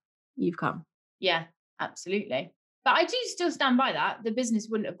further you've come. Yeah, absolutely. But I do still stand by that. The business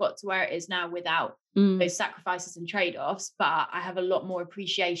wouldn't have got to where it is now without those sacrifices and trade-offs. But I have a lot more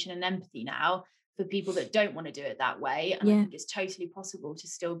appreciation and empathy now for people that don't want to do it that way. And I think it's totally possible to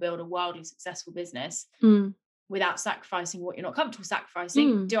still build a wildly successful business without sacrificing what you're not comfortable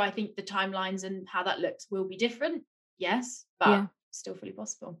sacrificing. Do I think the timelines and how that looks will be different? Yes, but still fully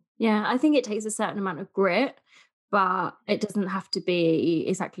possible. Yeah, I think it takes a certain amount of grit, but it doesn't have to be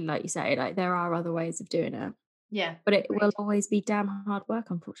exactly like you say. Like there are other ways of doing it. Yeah. But it will always be damn hard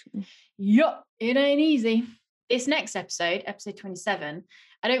work, unfortunately. Yup, it ain't easy. This next episode 27,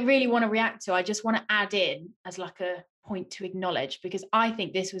 I don't really want to react to. I just want to add in as like a point to acknowledge, because I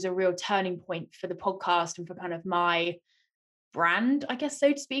think this was a real turning point for the podcast and for kind of my brand, I guess,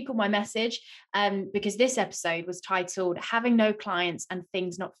 so to speak, or my message. Because this episode was titled Having No Clients and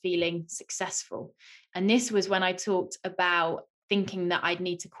Things Not Feeling Successful. And this was when I talked about thinking that I'd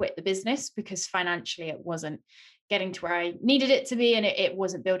need to quit the business because financially it wasn't getting to where I needed it to be and it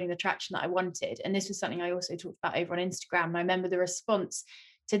wasn't building the traction that I wanted. And this was something I also talked about over on Instagram. And I remember the response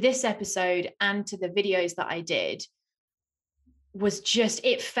to this episode and to the videos that I did was just,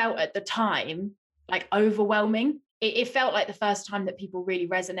 it felt at the time like overwhelming. It felt like the first time that people really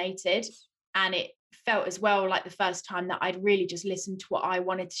resonated. And it felt as well like the first time that I'd really just listened to what I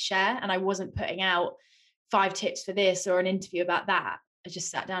wanted to share and I wasn't putting out 5 tips for this or an interview about that. I just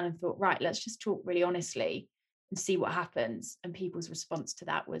sat down and thought, right, let's just talk really honestly and see what happens. And people's response to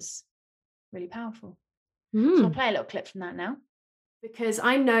that was really powerful. So I'll play a little clip from that now. Because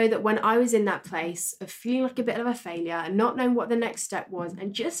I know that when I was in that place of feeling like a bit of a failure and not knowing what the next step was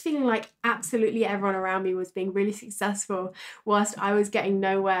and just feeling like absolutely everyone around me was being really successful whilst I was getting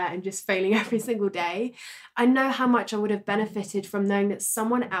nowhere and just failing every single day, I know how much I would have benefited from knowing that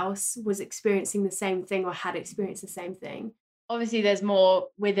someone else was experiencing the same thing or had experienced the same thing. Obviously, there's more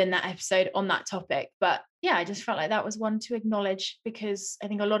within that episode on that topic, but yeah, I just felt like that was one to acknowledge, because I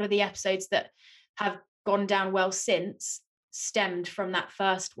think a lot of the episodes that have gone down well since stemmed from that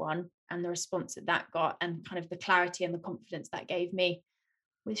first one and the response that got, and kind of the clarity and the confidence that gave me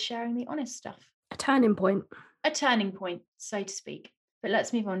with sharing the honest stuff. A turning point, so to speak. But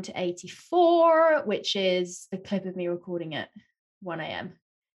let's move on to 84, which is the clip of me recording at 1 a.m.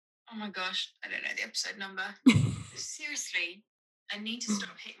 Oh my gosh, I don't know the episode number. Seriously, I need to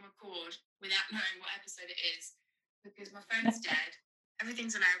stop hitting record without knowing what episode it is, because my phone's dead.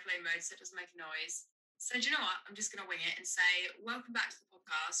 Everything's on airplane mode, so it doesn't make a noise. So do you know what? I'm just going to wing it and say, welcome back to the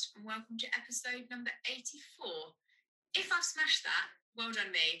podcast and welcome to episode number 84. If I've smashed that, well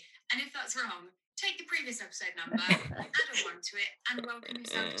done me. And if that's wrong, take the previous episode number, add a 1 to it, and welcome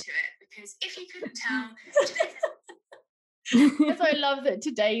yourself to it. Because if you couldn't tell, That's why I love that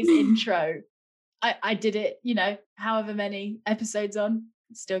today's intro, I did it, however many episodes on,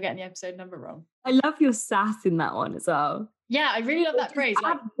 still getting the episode number wrong. I love your sass in that one as well. Yeah, I really love that phrase.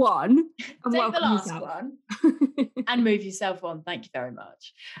 Like, one, and take the last yourself. one and move yourself on. Thank you very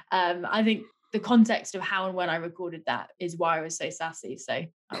much. I think the context of how and when I recorded that is why I was so sassy. So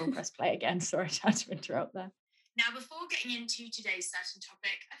I will press play again. Sorry, I had to interrupt there. Now, before getting into today's certain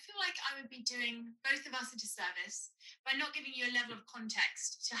topic, I feel like I would be doing both of us a disservice by not giving you a level of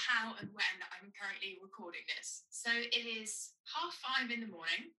context to how and when I'm currently recording this. So it is 5:30 in the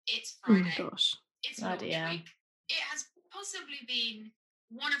morning. It's Friday. Oh gosh. It's launch week. It has possibly been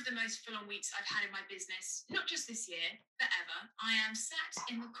one of the most full-on weeks I've had in my business, not just this year, but ever. I am sat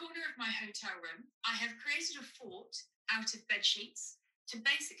in the corner of my hotel room. I have created a fort out of bed sheets to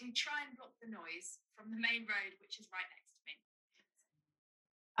basically try and block the noise from the main road, which is right next to me.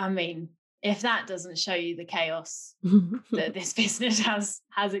 I mean, if that doesn't show you the chaos that this business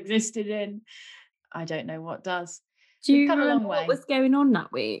has existed in, I don't know what does. Do you remember what was going on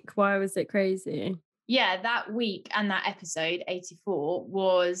that week? Why was it crazy? Yeah, that week and that episode, 84,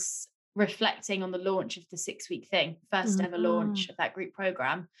 was reflecting on the launch of the 6-week thing, first ever launch of that group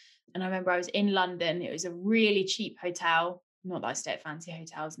program. And I remember I was in London. It was a really cheap hotel. Not that I stay at fancy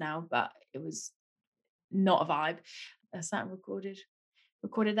hotels now, but it was not a vibe. I sat and recorded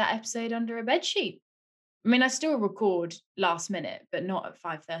that episode under a bedsheet. I mean, I still record last minute, but not at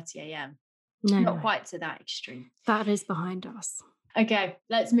 5:30 a.m. Not quite to that extreme. That is behind us. Okay,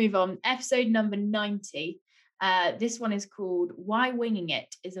 let's move on. Episode number 90. This one is called Why Winging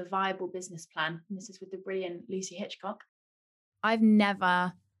It is a Viable Business Plan. And this is with the brilliant Lucy Hitchcock. I've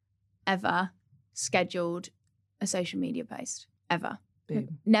never, ever scheduled a social media post, ever.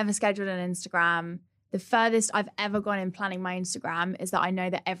 Never scheduled an Instagram. The furthest I've ever gone in planning my Instagram is that I know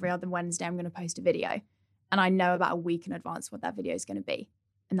that every other Wednesday I'm going to post a video. And I know about a week in advance what that video is going to be.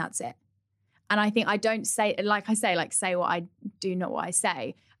 And that's it. And I think I don't say, say what I do, not what I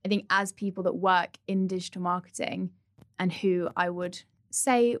say. I think as people that work in digital marketing and who I would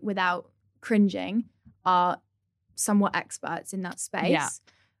say without cringing are somewhat experts in that space,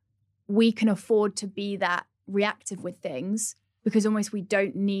 we can afford to be that reactive with things because almost we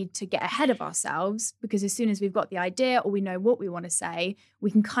don't need to get ahead of ourselves, because as soon as we've got the idea or we know what we want to say,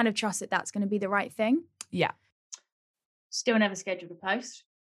 we can kind of trust that that's going to be the right thing. Yeah. Still never scheduled a post.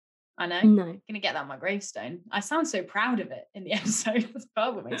 I know. No. I'm going to get that on my gravestone. I sound so proud of it in the episode. That's part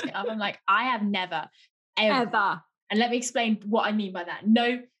of what makes me up. I'm like, I have never, ever. And let me explain what I mean by that.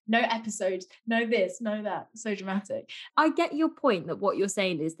 No episodes, no this, no that. So dramatic. I get your point that what you're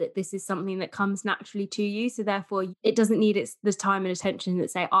saying is that this is something that comes naturally to you. So therefore it doesn't need the time and attention that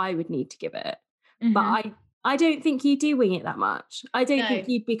say I would need to give it. Mm-hmm. But I don't think you do wing it that much. I don't think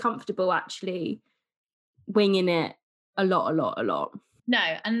you'd be comfortable actually winging it a lot. No,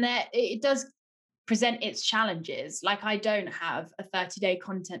 and it does present its challenges. Like I don't have a 30-day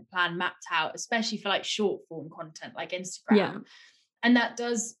content plan mapped out, especially for like short form content like Instagram. Yeah. And that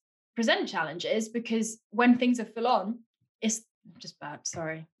does present challenges because when things are full on, it's just bad.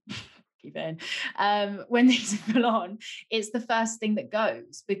 Sorry. Keep it in. When things are full on, it's the first thing that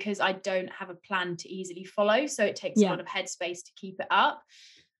goes because I don't have a plan to easily follow. So it takes a lot of headspace to keep it up.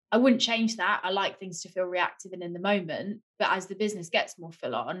 I wouldn't change that. I like things to feel reactive and in the moment. But as the business gets more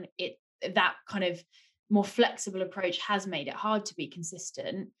full on, that kind of more flexible approach has made it hard to be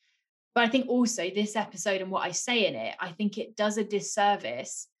consistent. But I think also this episode and what I say in it, I think it does a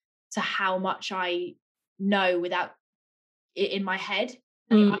disservice to how much I know without it in my head.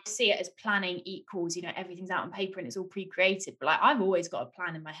 I see it as planning equals, everything's out on paper and it's all pre-created. But like, I've always got a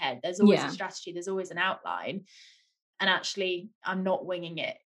plan in my head. There's always a strategy. There's always an outline. And actually, I'm not winging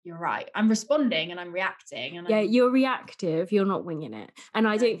it. You're right. I'm responding and I'm reacting. And you're reactive. You're not winging it. And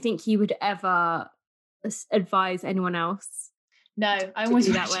I don't think you would ever advise anyone else. No, I always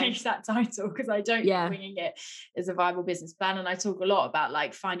want to change that title because I don't think winging it is a viable business plan. And I talk a lot about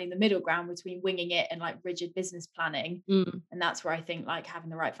like finding the middle ground between winging it and like rigid business planning. And that's where I think like having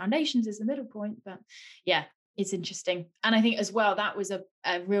the right foundations is the middle point. But yeah, it's interesting. And I think as well, that was a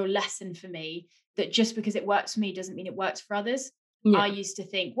real lesson for me, that just because it works for me doesn't mean it works for others. I used to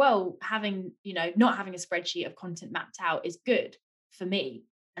think, well, having, not having a spreadsheet of content mapped out is good for me.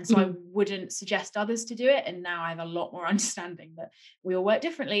 And so I wouldn't suggest others to do it. And now I have a lot more understanding that we all work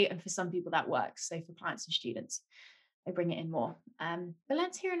differently. And for some people that works. So for clients and students, I bring it in more. But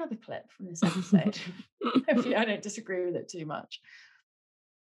let's hear another clip from this episode. Hopefully I don't disagree with it too much.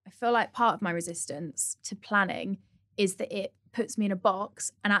 I feel like part of my resistance to planning is that it puts me in a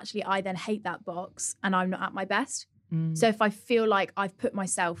box, and actually I then hate that box and I'm not at my best. So if I feel like I've put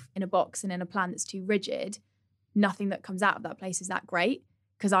myself in a box and in a plan that's too rigid, nothing that comes out of that place is that great.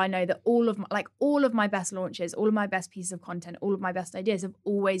 Because I know that all of my best launches, all of my best pieces of content, all of my best ideas have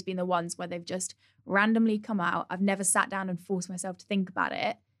always been the ones where they've just randomly come out. I've never sat down and forced myself to think about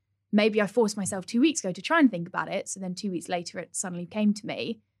it. Maybe I forced myself 2 weeks ago to try and think about it. So then 2 weeks later, it suddenly came to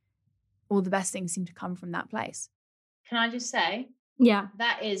me. All the best things seem to come from that place. Can I just say? Yeah.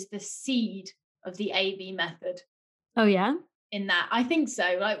 That is the seed of the AB method. Oh, yeah? In that, I think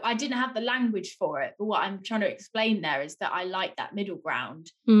so. Like, I didn't have the language for it, but what I'm trying to explain there is that I like that middle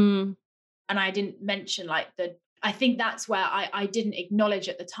ground. And I didn't mention I think that's where I didn't acknowledge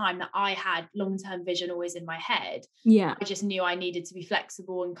at the time that I had long-term vision always in my head. Yeah. I just knew I needed to be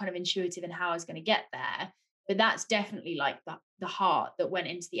flexible and kind of intuitive in how I was going to get there. But that's definitely like the heart that went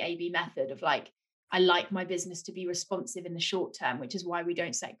into the AB method of like, I like my business to be responsive in the short term, which is why we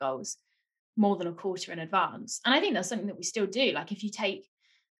don't set goals more than a quarter in advance. And I think that's something that we still do. Like if you take,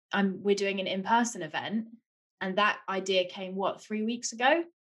 we're doing an in-person event, and that idea came 3 weeks ago,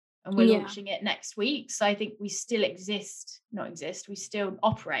 and we're launching it next week. So I think we still we still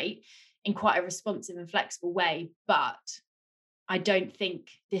operate in quite a responsive and flexible way. But I don't think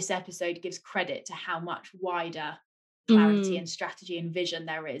this episode gives credit to how much wider clarity and strategy and vision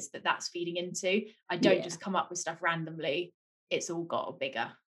there is that's feeding into. I don't just come up with stuff randomly. It's all got a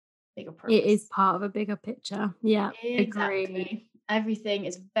bigger purpose. It is part of a bigger picture. Yeah, exactly. Agree. Everything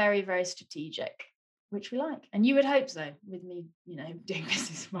is very, very strategic, which we like. And you would hope so with me, doing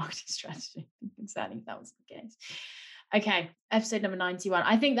business marketing strategy. Concerning if that was the case. Okay, episode number 91.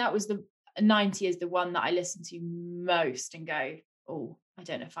 I think that was 90 is the one that I listen to most and go, oh, I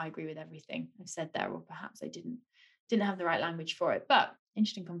don't know if I agree with everything I've said there, or perhaps I didn't have the right language for it. But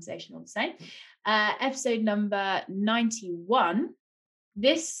interesting conversation all the same. Episode number 91.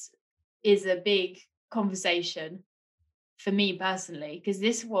 This is a big conversation for me personally, because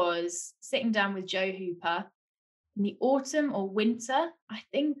this was sitting down with Jo Hooper in the autumn or winter, I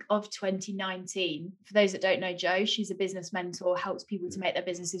think, of 2019. For those that don't know Jo, she's a business mentor, helps people to make their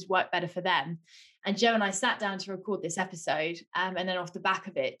businesses work better for them. And Jo and I sat down to record this episode, and then off the back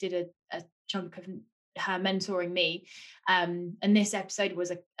of it did a chunk of her mentoring me. And this episode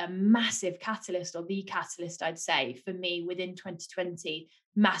was a massive catalyst, or the catalyst, I'd say, for me within 2020,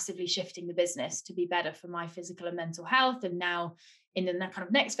 massively shifting the business to be better for my physical and mental health. And now in the kind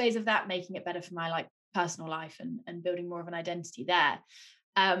of next phase of that, making it better for my personal life and building more of an identity there.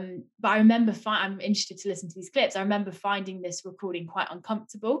 But I remember, I'm interested to listen to these clips. I remember finding this recording quite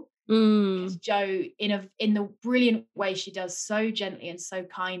uncomfortable, because Jo, in the brilliant way she does, so gently and so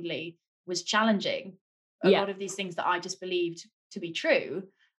kindly, was challenging a lot of these things that I just believed to be true.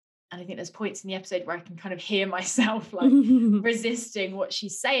 And I think there's points in the episode where I can kind of hear myself resisting what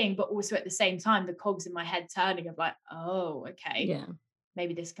she's saying, but also at the same time, the cogs in my head turning of oh, okay,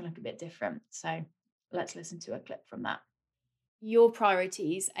 maybe this can look a bit different. So let's listen to a clip from that. Your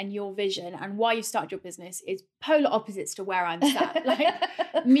priorities and your vision and why you started your business is polar opposites to where I'm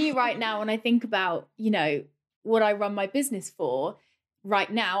sat. Me right now, when I think about, what I run my business for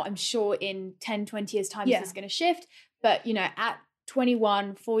right now, I'm sure in 10, 20 years time, this is going to shift. But, at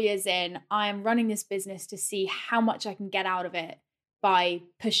 21, 4 years in, I am running this business to see how much I can get out of it by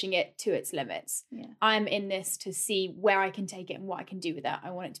pushing it to its limits. I'm in this to see where I can take it and what I can do with it.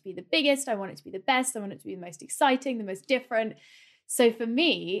 I want it to be the biggest. I want it to be the best. I want it to be the most exciting, the most different. So for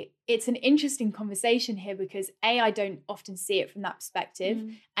me, it's an interesting conversation here because I don't often see it from that perspective.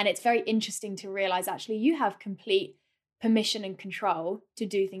 And it's very interesting to realize actually you have complete permission and control to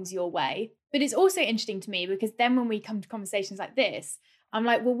do things your way. But it's also interesting to me because then when we come to conversations like this, I'm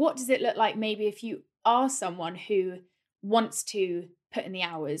like, well, what does it look like maybe if you are someone who wants to put in the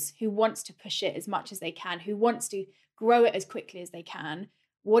hours, who wants to push it as much as they can, who wants to grow it as quickly as they can?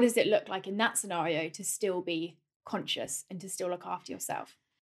 What does it look like in that scenario to still be conscious and to still look after yourself?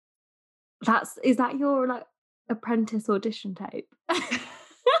 Is that your like apprentice audition tape?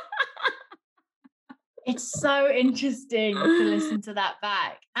 It's so interesting to listen to that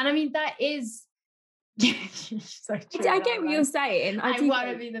back. And I mean, that is so true. I get what you're saying. I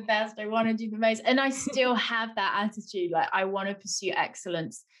want to be the best. I want to do the most. And I still have that attitude. Like, I want to pursue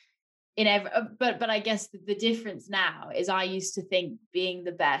excellence in every, but I guess the difference now is I used to think being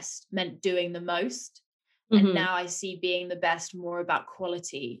the best meant doing the most. And now I see being the best more about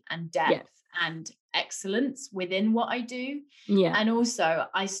quality and depth and excellence within what I do. Yeah. And also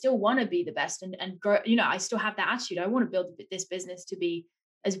I still want to be the best and grow, you know, I still have that attitude. I want to build this business to be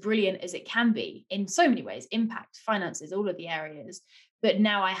as brilliant as it can be in so many ways, impact, finances, all of the areas. But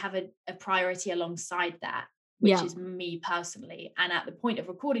now I have a priority alongside that, which is me personally. And at the point of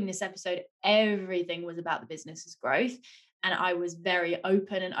recording this episode, everything was about the business's growth. And I was very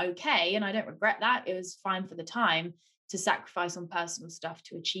open and okay. And I don't regret that. It was fine for the time to sacrifice on personal stuff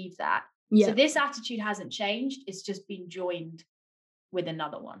to achieve that. Yeah. So this attitude hasn't changed. It's just been joined with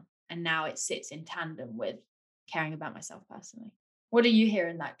another one. And now it sits in tandem with caring about myself personally. What do you hear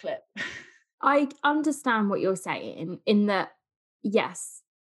in that clip? I understand what you're saying in that, yes,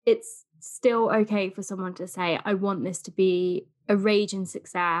 it's still okay for someone to say, I want this to be a raging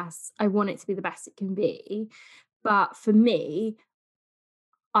success. I want it to be the best it can be. But for me,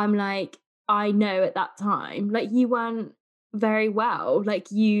 I'm like, I know at that time, like you weren't very well,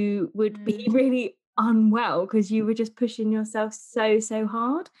 like you would be really unwell because you were just pushing yourself so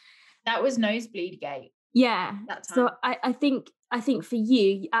hard. That was nosebleed gate. Yeah. That time. So I think for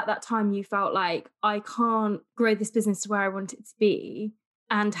you at that time, you felt like I can't grow this business to where I want it to be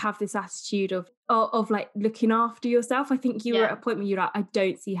and have this attitude of like looking after yourself. I think you were at a point where you're like, I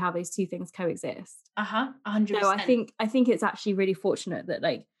don't see how those two things coexist. 100%. So I think it's actually really fortunate that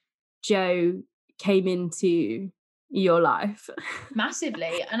like Jo came into your life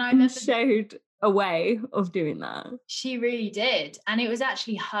massively, and I remember showed a way of doing that. She really did, and it was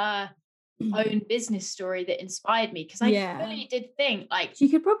actually her own business story that inspired me because I really did think like she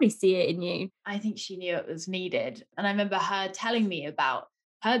could probably see it in you. I think she knew it was needed, and I remember her telling me about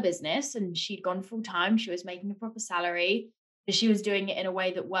her business, and she'd gone full time. She was making a proper salary, but she was doing it in a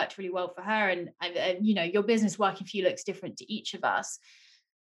way that worked really well for her. And you know, your business working for you looks different to each of us.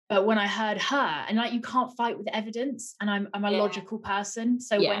 But when I heard her, and like you can't fight with evidence, and I'm a logical person,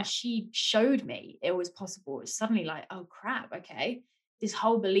 so when she showed me it was possible, it was suddenly like, oh crap, okay, this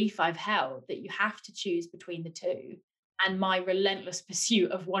whole belief I've held that you have to choose between the two, and my relentless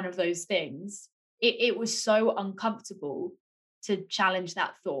pursuit of one of those things, it was so uncomfortable to challenge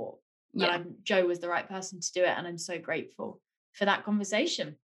that thought. And Jo was the right person to do it, and I'm so grateful for that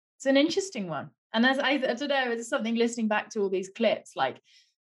conversation. It's an interesting one, and as I don't know, there's something listening back to all these clips, like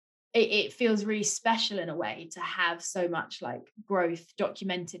it feels really special in a way to have so much like growth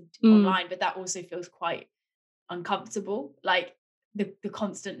documented online, but that also feels quite uncomfortable, like the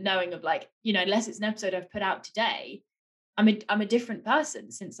constant knowing of like, you know, unless it's an episode I've put out today, I'm a different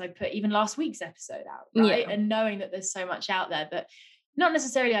person since I put even last week's episode out, right? And knowing that there's so much out there that not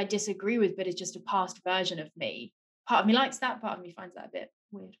necessarily I disagree with, but it's just a past version of me. Part of me likes that, part of me finds that a bit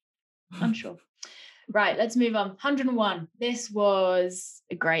weird, unsure. Right, let's move on. 101. This was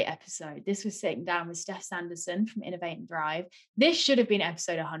a great episode. This was sitting down with Steph Sanderson from Innovate and Thrive. This should have been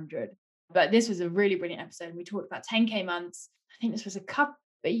episode 100, but this was a really brilliant episode. We talked about 10K months. I think this was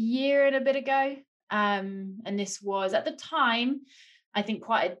a year and a bit ago. And this was, at the time, I think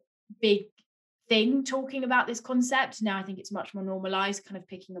quite a big thing talking about this concept. Now I think it's much more normalized, kind of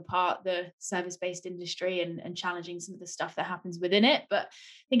picking apart the service-based industry and challenging some of the stuff that happens within it. But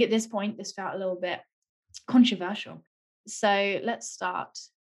I think at this point, this felt a little bit controversial. So let's start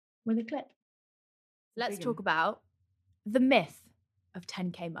with a clip. Let's talk about the myth of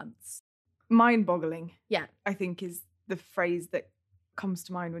 10K months. Mind-boggling, I think is the phrase that comes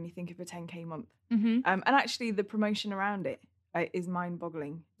to mind when you think of a 10K month. And actually the promotion around it is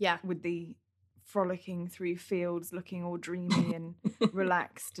mind-boggling. With the frolicking through fields looking all dreamy and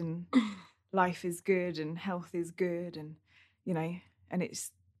relaxed, and life is good and health is good, and you know, and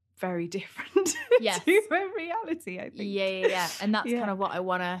it's very different to reality, I think. And that's kind of what I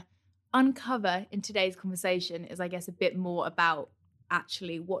want to uncover in today's conversation, is I guess a bit more about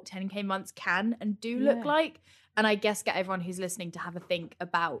actually what 10K months can and do look like. And I guess get everyone who's listening to have a think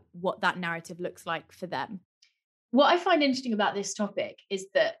about what that narrative looks like for them. What I find interesting about this topic is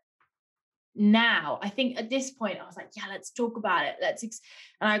that now, I think at this point, I was like, yeah, let's talk about it.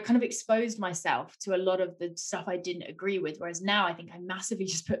 And I kind of exposed myself to a lot of the stuff I didn't agree with. Whereas now I think I massively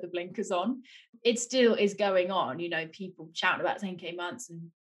just put the blinkers on. It still is going on, you know, people shouting about 10K months and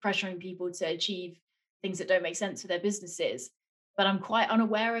pressuring people to achieve things that don't make sense for their businesses. But I'm quite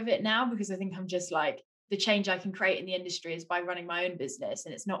unaware of it now because I think I'm just like, the change I can create in the industry is by running my own business.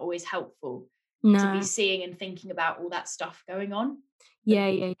 And it's not always helpful to be seeing and thinking about all that stuff going on.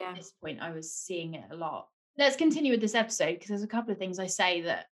 Yeah. At this point, I was seeing it a lot. Let's continue with this episode because there's a couple of things I say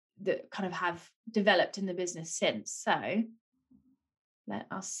that kind of have developed in the business since. So let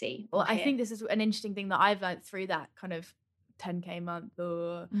us see. Well, I think this is an interesting thing that I've learned through that kind of 10K month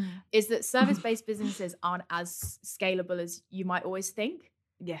is that service-based businesses aren't as scalable as you might always think.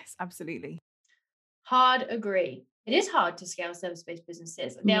 Yes, absolutely. Hard agree. It is hard to scale service-based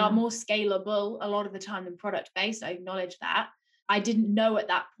businesses. They are more scalable a lot of the time than product-based. I acknowledge that. I didn't know at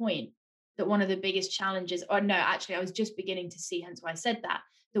that point that one of the biggest challenges, or no, actually, I was just beginning to see, hence why I said that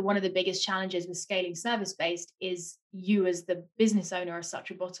one of the biggest challenges with scaling service-based is you as the business owner are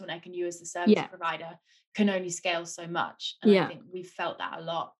such a bottleneck and you as the service provider can only scale so much. And I think we've felt that a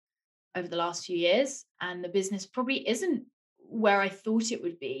lot over the last few years. And the business probably isn't where I thought it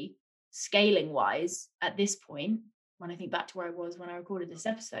would be scaling-wise at this point, when I think back to where I was when I recorded this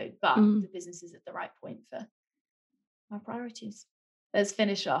episode. But the business is at the right point for our priorities. Let's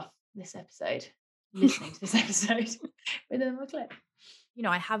finish off this episode, listening to this episode with a little clip. You know,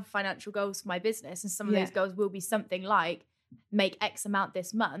 I have financial goals for my business, and some of those goals will be something like make X amount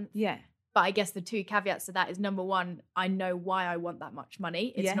this month. Yeah. But I guess the two caveats to that is, number one, I know why I want that much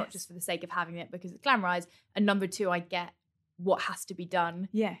money. It's not just for the sake of having it because it's glamorized. And number two, I get what has to be done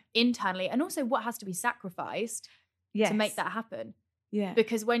internally and also what has to be sacrificed to make that happen. Yeah.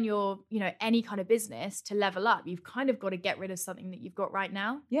 Because when you're, you know, any kind of business, to level up, you've kind of got to get rid of something that you've got right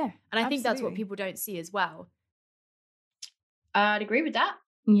now. Yeah. And I think that's what people don't see as well. I'd agree with that.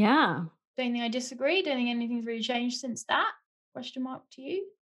 Yeah. Don't think I disagree. Don't think anything's really changed since that. Question mark to you?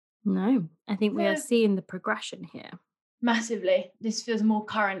 No, I think we are seeing the progression here. Massively. This feels more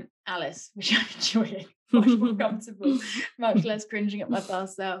current Alice, which I'm enjoying. Much more comfortable, much less cringing at my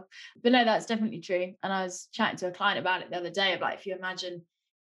past self. But no, that's definitely true. And I was chatting to a client about it the other day of like, if you imagine,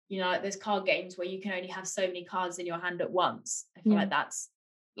 you know, like there's card games where you can only have so many cards in your hand at once. I feel like that's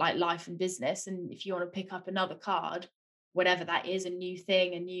like life and business. And if you want to pick up another card, whatever that is, a new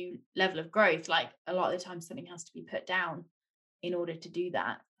thing, a new level of growth, like a lot of the time something has to be put down in order to do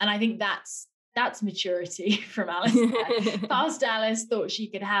that. And I think that's maturity from Alice. Past Alice thought she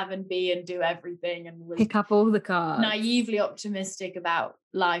could have and be and do everything and was pick up all the cards, naively optimistic about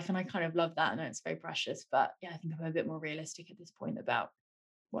life. And I kind of love that. I know it's very precious, but yeah, I think I'm a bit more realistic at this point about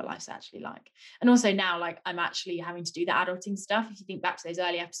what life's actually like. And also now, like, I'm actually having to do the adulting stuff. If you think back to those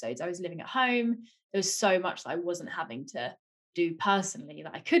early episodes, I was living at home. There was so much that I wasn't having to do personally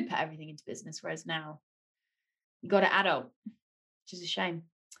that I could put everything into business. Whereas now you got to adult, which is a shame.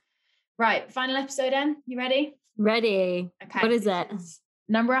 Right, final episode, Em. You ready? Ready. Okay. What is it?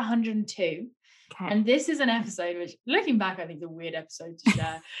 Number 102. Okay. And this is an episode which, looking back, I think is a weird episode to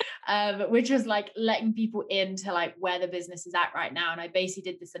share, which was like letting people into like where the business is at right now. And I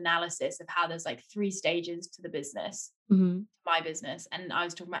basically did this analysis of how there's like 3 stages to the business, my business. And I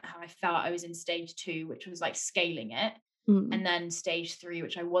was talking about how I felt I was in stage 2, which was like scaling it. And then stage 3,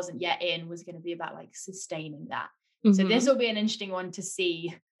 which I wasn't yet in, was going to be about like sustaining that. So this will be an interesting one to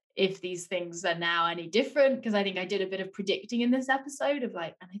see if these things are now any different, because I think I did a bit of predicting in this episode of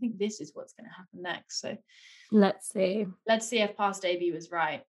like, and I think this is what's going to happen next. So let's see if past AB was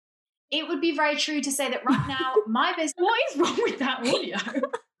right. It would be very true to say that right now my business, what is wrong with that audio?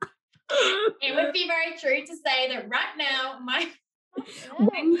 It would be very true to say that right now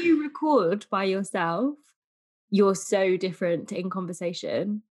when you record by yourself, you're so different in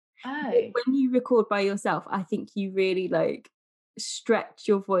conversation. When you record by yourself, I think you really like stretch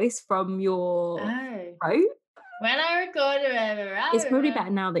your voice from your throat. When I record, it's probably better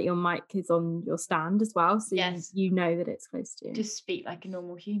now that your mic is on your stand as well, so you know that it's close to you. Just speak like a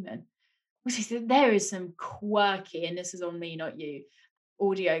normal human. There is some quirky, and this is on me, not you,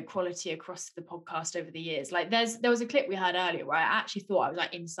 audio quality across the podcast over the years. Like there was a clip we heard earlier where I actually thought I was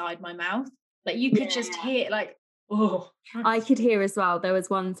like inside my mouth. Like you could just hear like, oh, I could hear as well. There was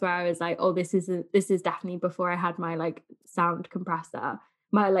ones where I was like, oh, this is definitely before I had my like sound compressor,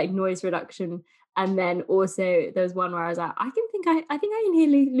 my like noise reduction. And then also there was one where I was like, I think I can hear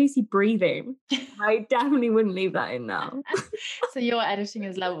Lucy breathing. I definitely wouldn't leave that in now. So your editing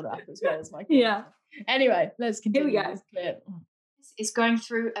is leveled up as well as my clip. Yeah. Anyway, let's continue. Here we go. This clip. Is going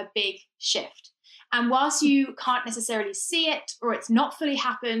through a big shift. And whilst you can't necessarily see it or it's not fully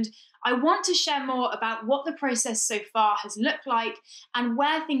happened, I want to share more about what the process so far has looked like and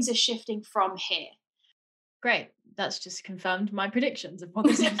where things are shifting from here. Great. That's just confirmed my predictions of what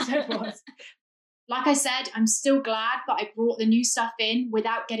this episode was. Like I said, I'm still glad that I brought the new stuff in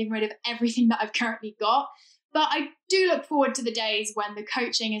without getting rid of everything that I've currently got. But I do look forward to the days when the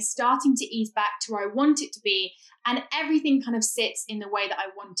coaching is starting to ease back to where I want it to be and everything kind of sits in the way that I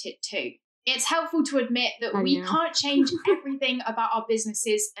want it to. It's helpful to admit that we can't change everything about our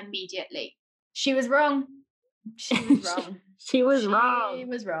businesses immediately. She was wrong. She was wrong. She was wrong. She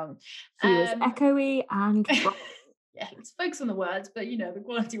was wrong. She was echoey and wrong. Yeah, let's focus on the words, but the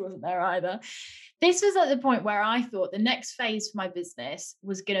quality wasn't there either. This was at the point where I thought the next phase for my business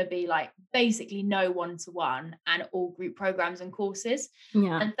was going to be like basically no one-to-one and all group programs and courses.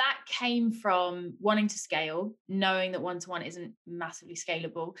 Yeah. And that came from wanting to scale, knowing that one-to-one isn't massively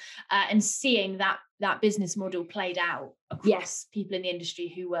scalable, and seeing that business model played out across people in the industry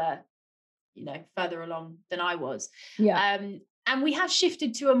who were, further along than I was. Yeah. And we have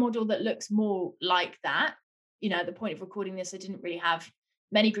shifted to a model that looks more like that. At the point of recording this, I didn't really have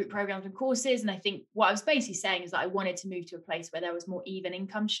many group programs and courses. And I think what I was basically saying is that I wanted to move to a place where there was more even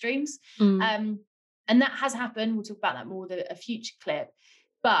income streams. And that has happened. We'll talk about that more with a future clip.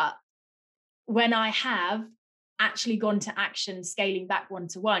 But when I have actually gone to action, scaling back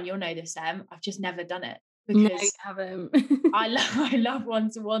one-to-one, you'll know this, Em, I've just never done it. Because no, you haven't. I love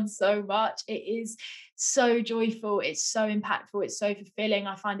one-to-one so much. It is so joyful. It's so impactful. It's so fulfilling.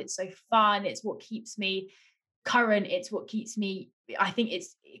 I find it so fun. It's what keeps me current. It's what keeps me, I think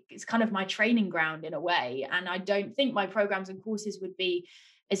it's kind of my training ground in a way. And I don't think my programs and courses would be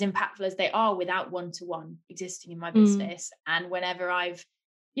as impactful as they are without one-to-one existing in my business. And whenever I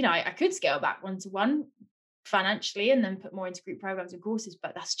could scale back one-to-one financially and then put more into group programs and courses,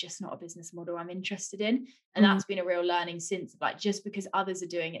 but that's just not a business model I'm interested in. And that's been a real learning since, like, just because others are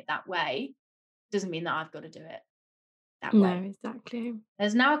doing it that way doesn't mean that I've got to do it that way. No, exactly.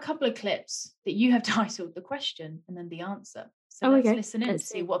 There's now a couple of clips that you have titled The Question and then the Answer. So let's listen in to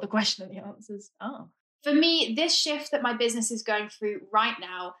see what the question and the answers are. For me, this shift that my business is going through right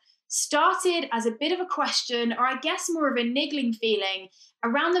now started as a bit of a question, or I guess more of a niggling feeling,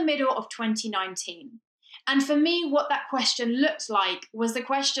 around the middle of 2019. And for me, what that question looked like was the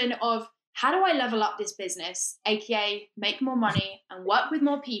question of, how do I level up this business, aka make more money and work with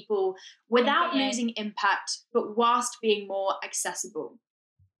more people without losing impact, but whilst being more accessible?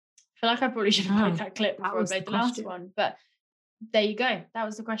 I feel like I probably should have played that clip before I made the last one, but there you go. That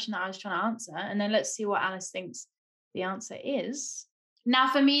was the question that I was trying to answer. And then let's see what Alice thinks the answer is. Now,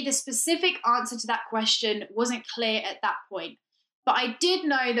 for me, the specific answer to that question wasn't clear at that point. But I did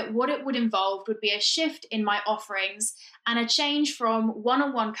know that what it would involve would be a shift in my offerings and a change from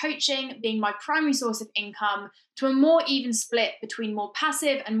one-on-one coaching being my primary source of income to a more even split between more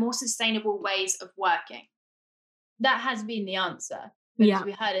passive and more sustainable ways of working. That has been the answer. But as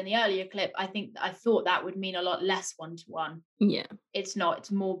we heard in the earlier clip, I thought that would mean a lot less one-to-one. Yeah. It's not.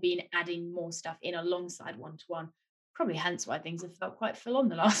 It's more been adding more stuff in alongside one-to-one. Probably hence why things have felt quite full on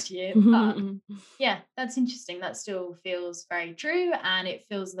the last year. But yeah, that's interesting. That still feels very true. And it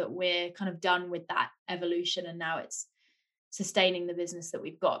feels that we're kind of done with that evolution and now it's sustaining the business that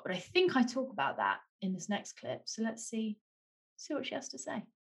we've got. But I think I talk about that in this next clip. So let's see what she has to say.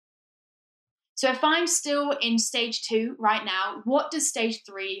 So if I'm still in stage 2 right now, what does stage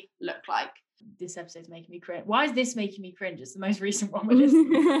 3 look like? This episode's making me cringe. Why is this making me cringe? It's the most recent one we're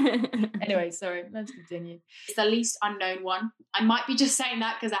listening. Anyway, sorry, let's continue. It's the least unknown one. I might be just saying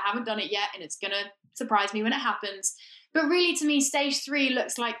that because I haven't done it yet and it's going to surprise me when it happens. But really, to me, stage 3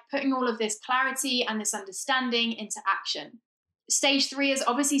 looks like putting all of this clarity and this understanding into action. Stage 3 is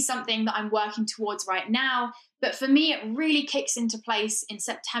obviously something that I'm working towards right now, but for me, it really kicks into place in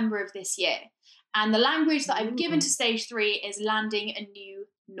September of this year. And the language that I've given to stage 3 is landing a new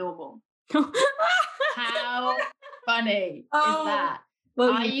normal. How funny is that?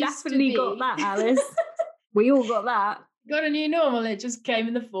 Well, you definitely got that, Alice. We all got that. Got a new normal. It just came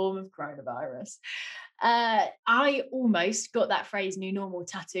in the form of coronavirus. I almost got that phrase "new normal"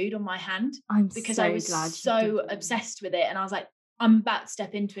 tattooed on my hand because I was so obsessed with it, and I was like, I'm about to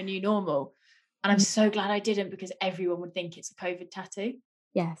step into a new normal, and I'm so glad I didn't because everyone would think it's a COVID tattoo.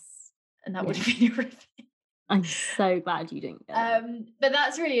 Yes, and that would have been horrific. I'm so glad you didn't get it. But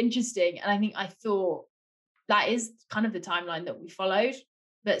that's really interesting. And I thought that is kind of the timeline that we followed.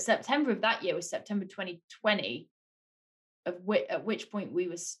 But September of that year was September 2020, at which point we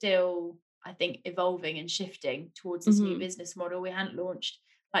were still, I think, evolving and shifting towards this new business model. We hadn't launched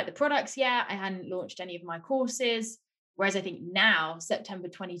like the products yet. I hadn't launched any of my courses. Whereas I think now, September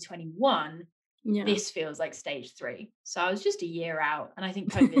 2021, this feels like stage 3. So I was just a year out. And I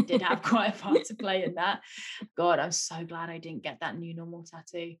think COVID did have quite a part to play in that. God, I'm so glad I didn't get that new normal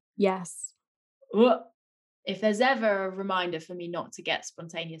tattoo. Yes. If there's ever a reminder for me not to get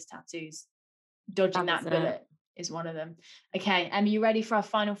spontaneous tattoos, dodging that bullet is one of them. Okay, Em, are you ready for our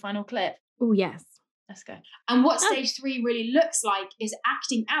final clip? Oh, yes. Let's go. And what stage 3 really looks like is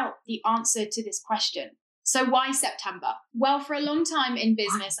acting out the answer to this question. So why September? Well, for a long time in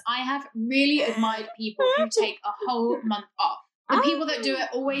business, I have really admired people who take a whole month off. The people that do it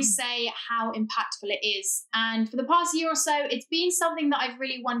always say how impactful it is. And for the past year or so, it's been something that I've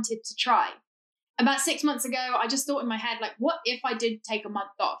really wanted to try. About 6 months ago, I just thought in my head, like, what if I did take a month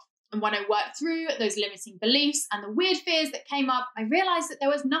off? And when I worked through those limiting beliefs and the weird fears that came up, I realized that there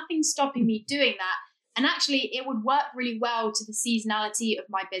was nothing stopping me doing that. And actually, it would work really well to the seasonality of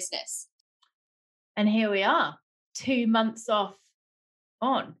my business. And here we are, 2 months off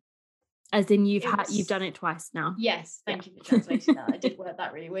on. As in you've done it twice now. Yes, thank you for translating that. I did word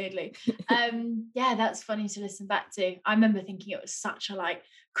that really weirdly. Yeah, that's funny to listen back to. I remember thinking it was such a like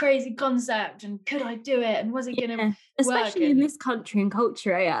crazy concept, and could I do it? And was it going to work? Especially in this country and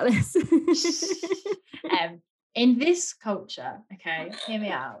culture, Alice? In this culture, okay, hear me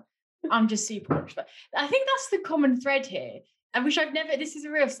out. I'm just super controversial. I think that's the common thread here. Which I've never, this is a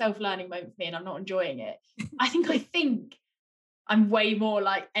real self-learning moment for me and I'm not enjoying it. I think I'm way more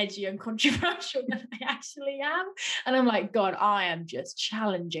like edgy and controversial than I actually am. And I'm like, God, I am just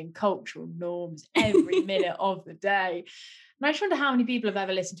challenging cultural norms every minute of the day. And I just wonder how many people have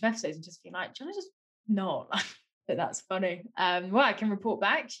ever listened to episodes and just been like, do you want to just not? But that's funny. Well, I can report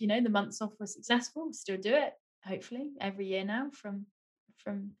back, the months off were successful. We still do it, hopefully, every year now from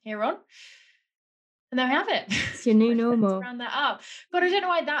here on. And there we have it. It's your new normal. Round that up. God, I don't know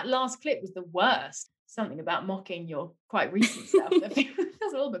why that last clip was the worst. Something about mocking your quite recent stuff that feels a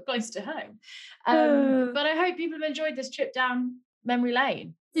little bit close to home. But I hope people have enjoyed this trip down memory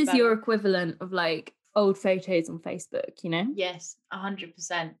lane. This is your equivalent of like old photos on Facebook, Yes,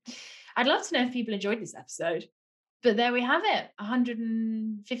 100%. I'd love to know if people enjoyed this episode. But there we have it.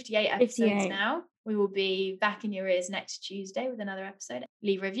 158 episodes now. We will be back in your ears next Tuesday with another episode.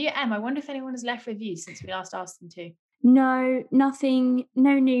 Leave a review. Em, I wonder if anyone has left reviews since we last asked them to. No, nothing.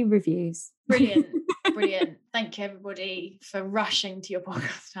 No new reviews. Brilliant. Brilliant. Thank you, everybody, for rushing to your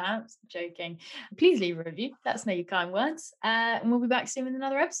podcast apps. I'm joking. Please leave a review. Let us know your kind words. And we'll be back soon with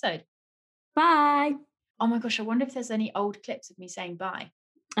another episode. Bye. Oh my gosh, I wonder if there's any old clips of me saying bye.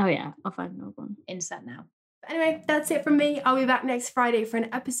 Oh yeah, I'll find another one. Insert now. Anyway, that's it from me. I'll be back next Friday for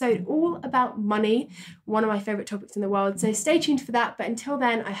an episode all about money, one of my favourite topics in the world. So stay tuned for that. But until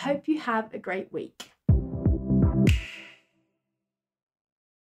then, I hope you have a great week.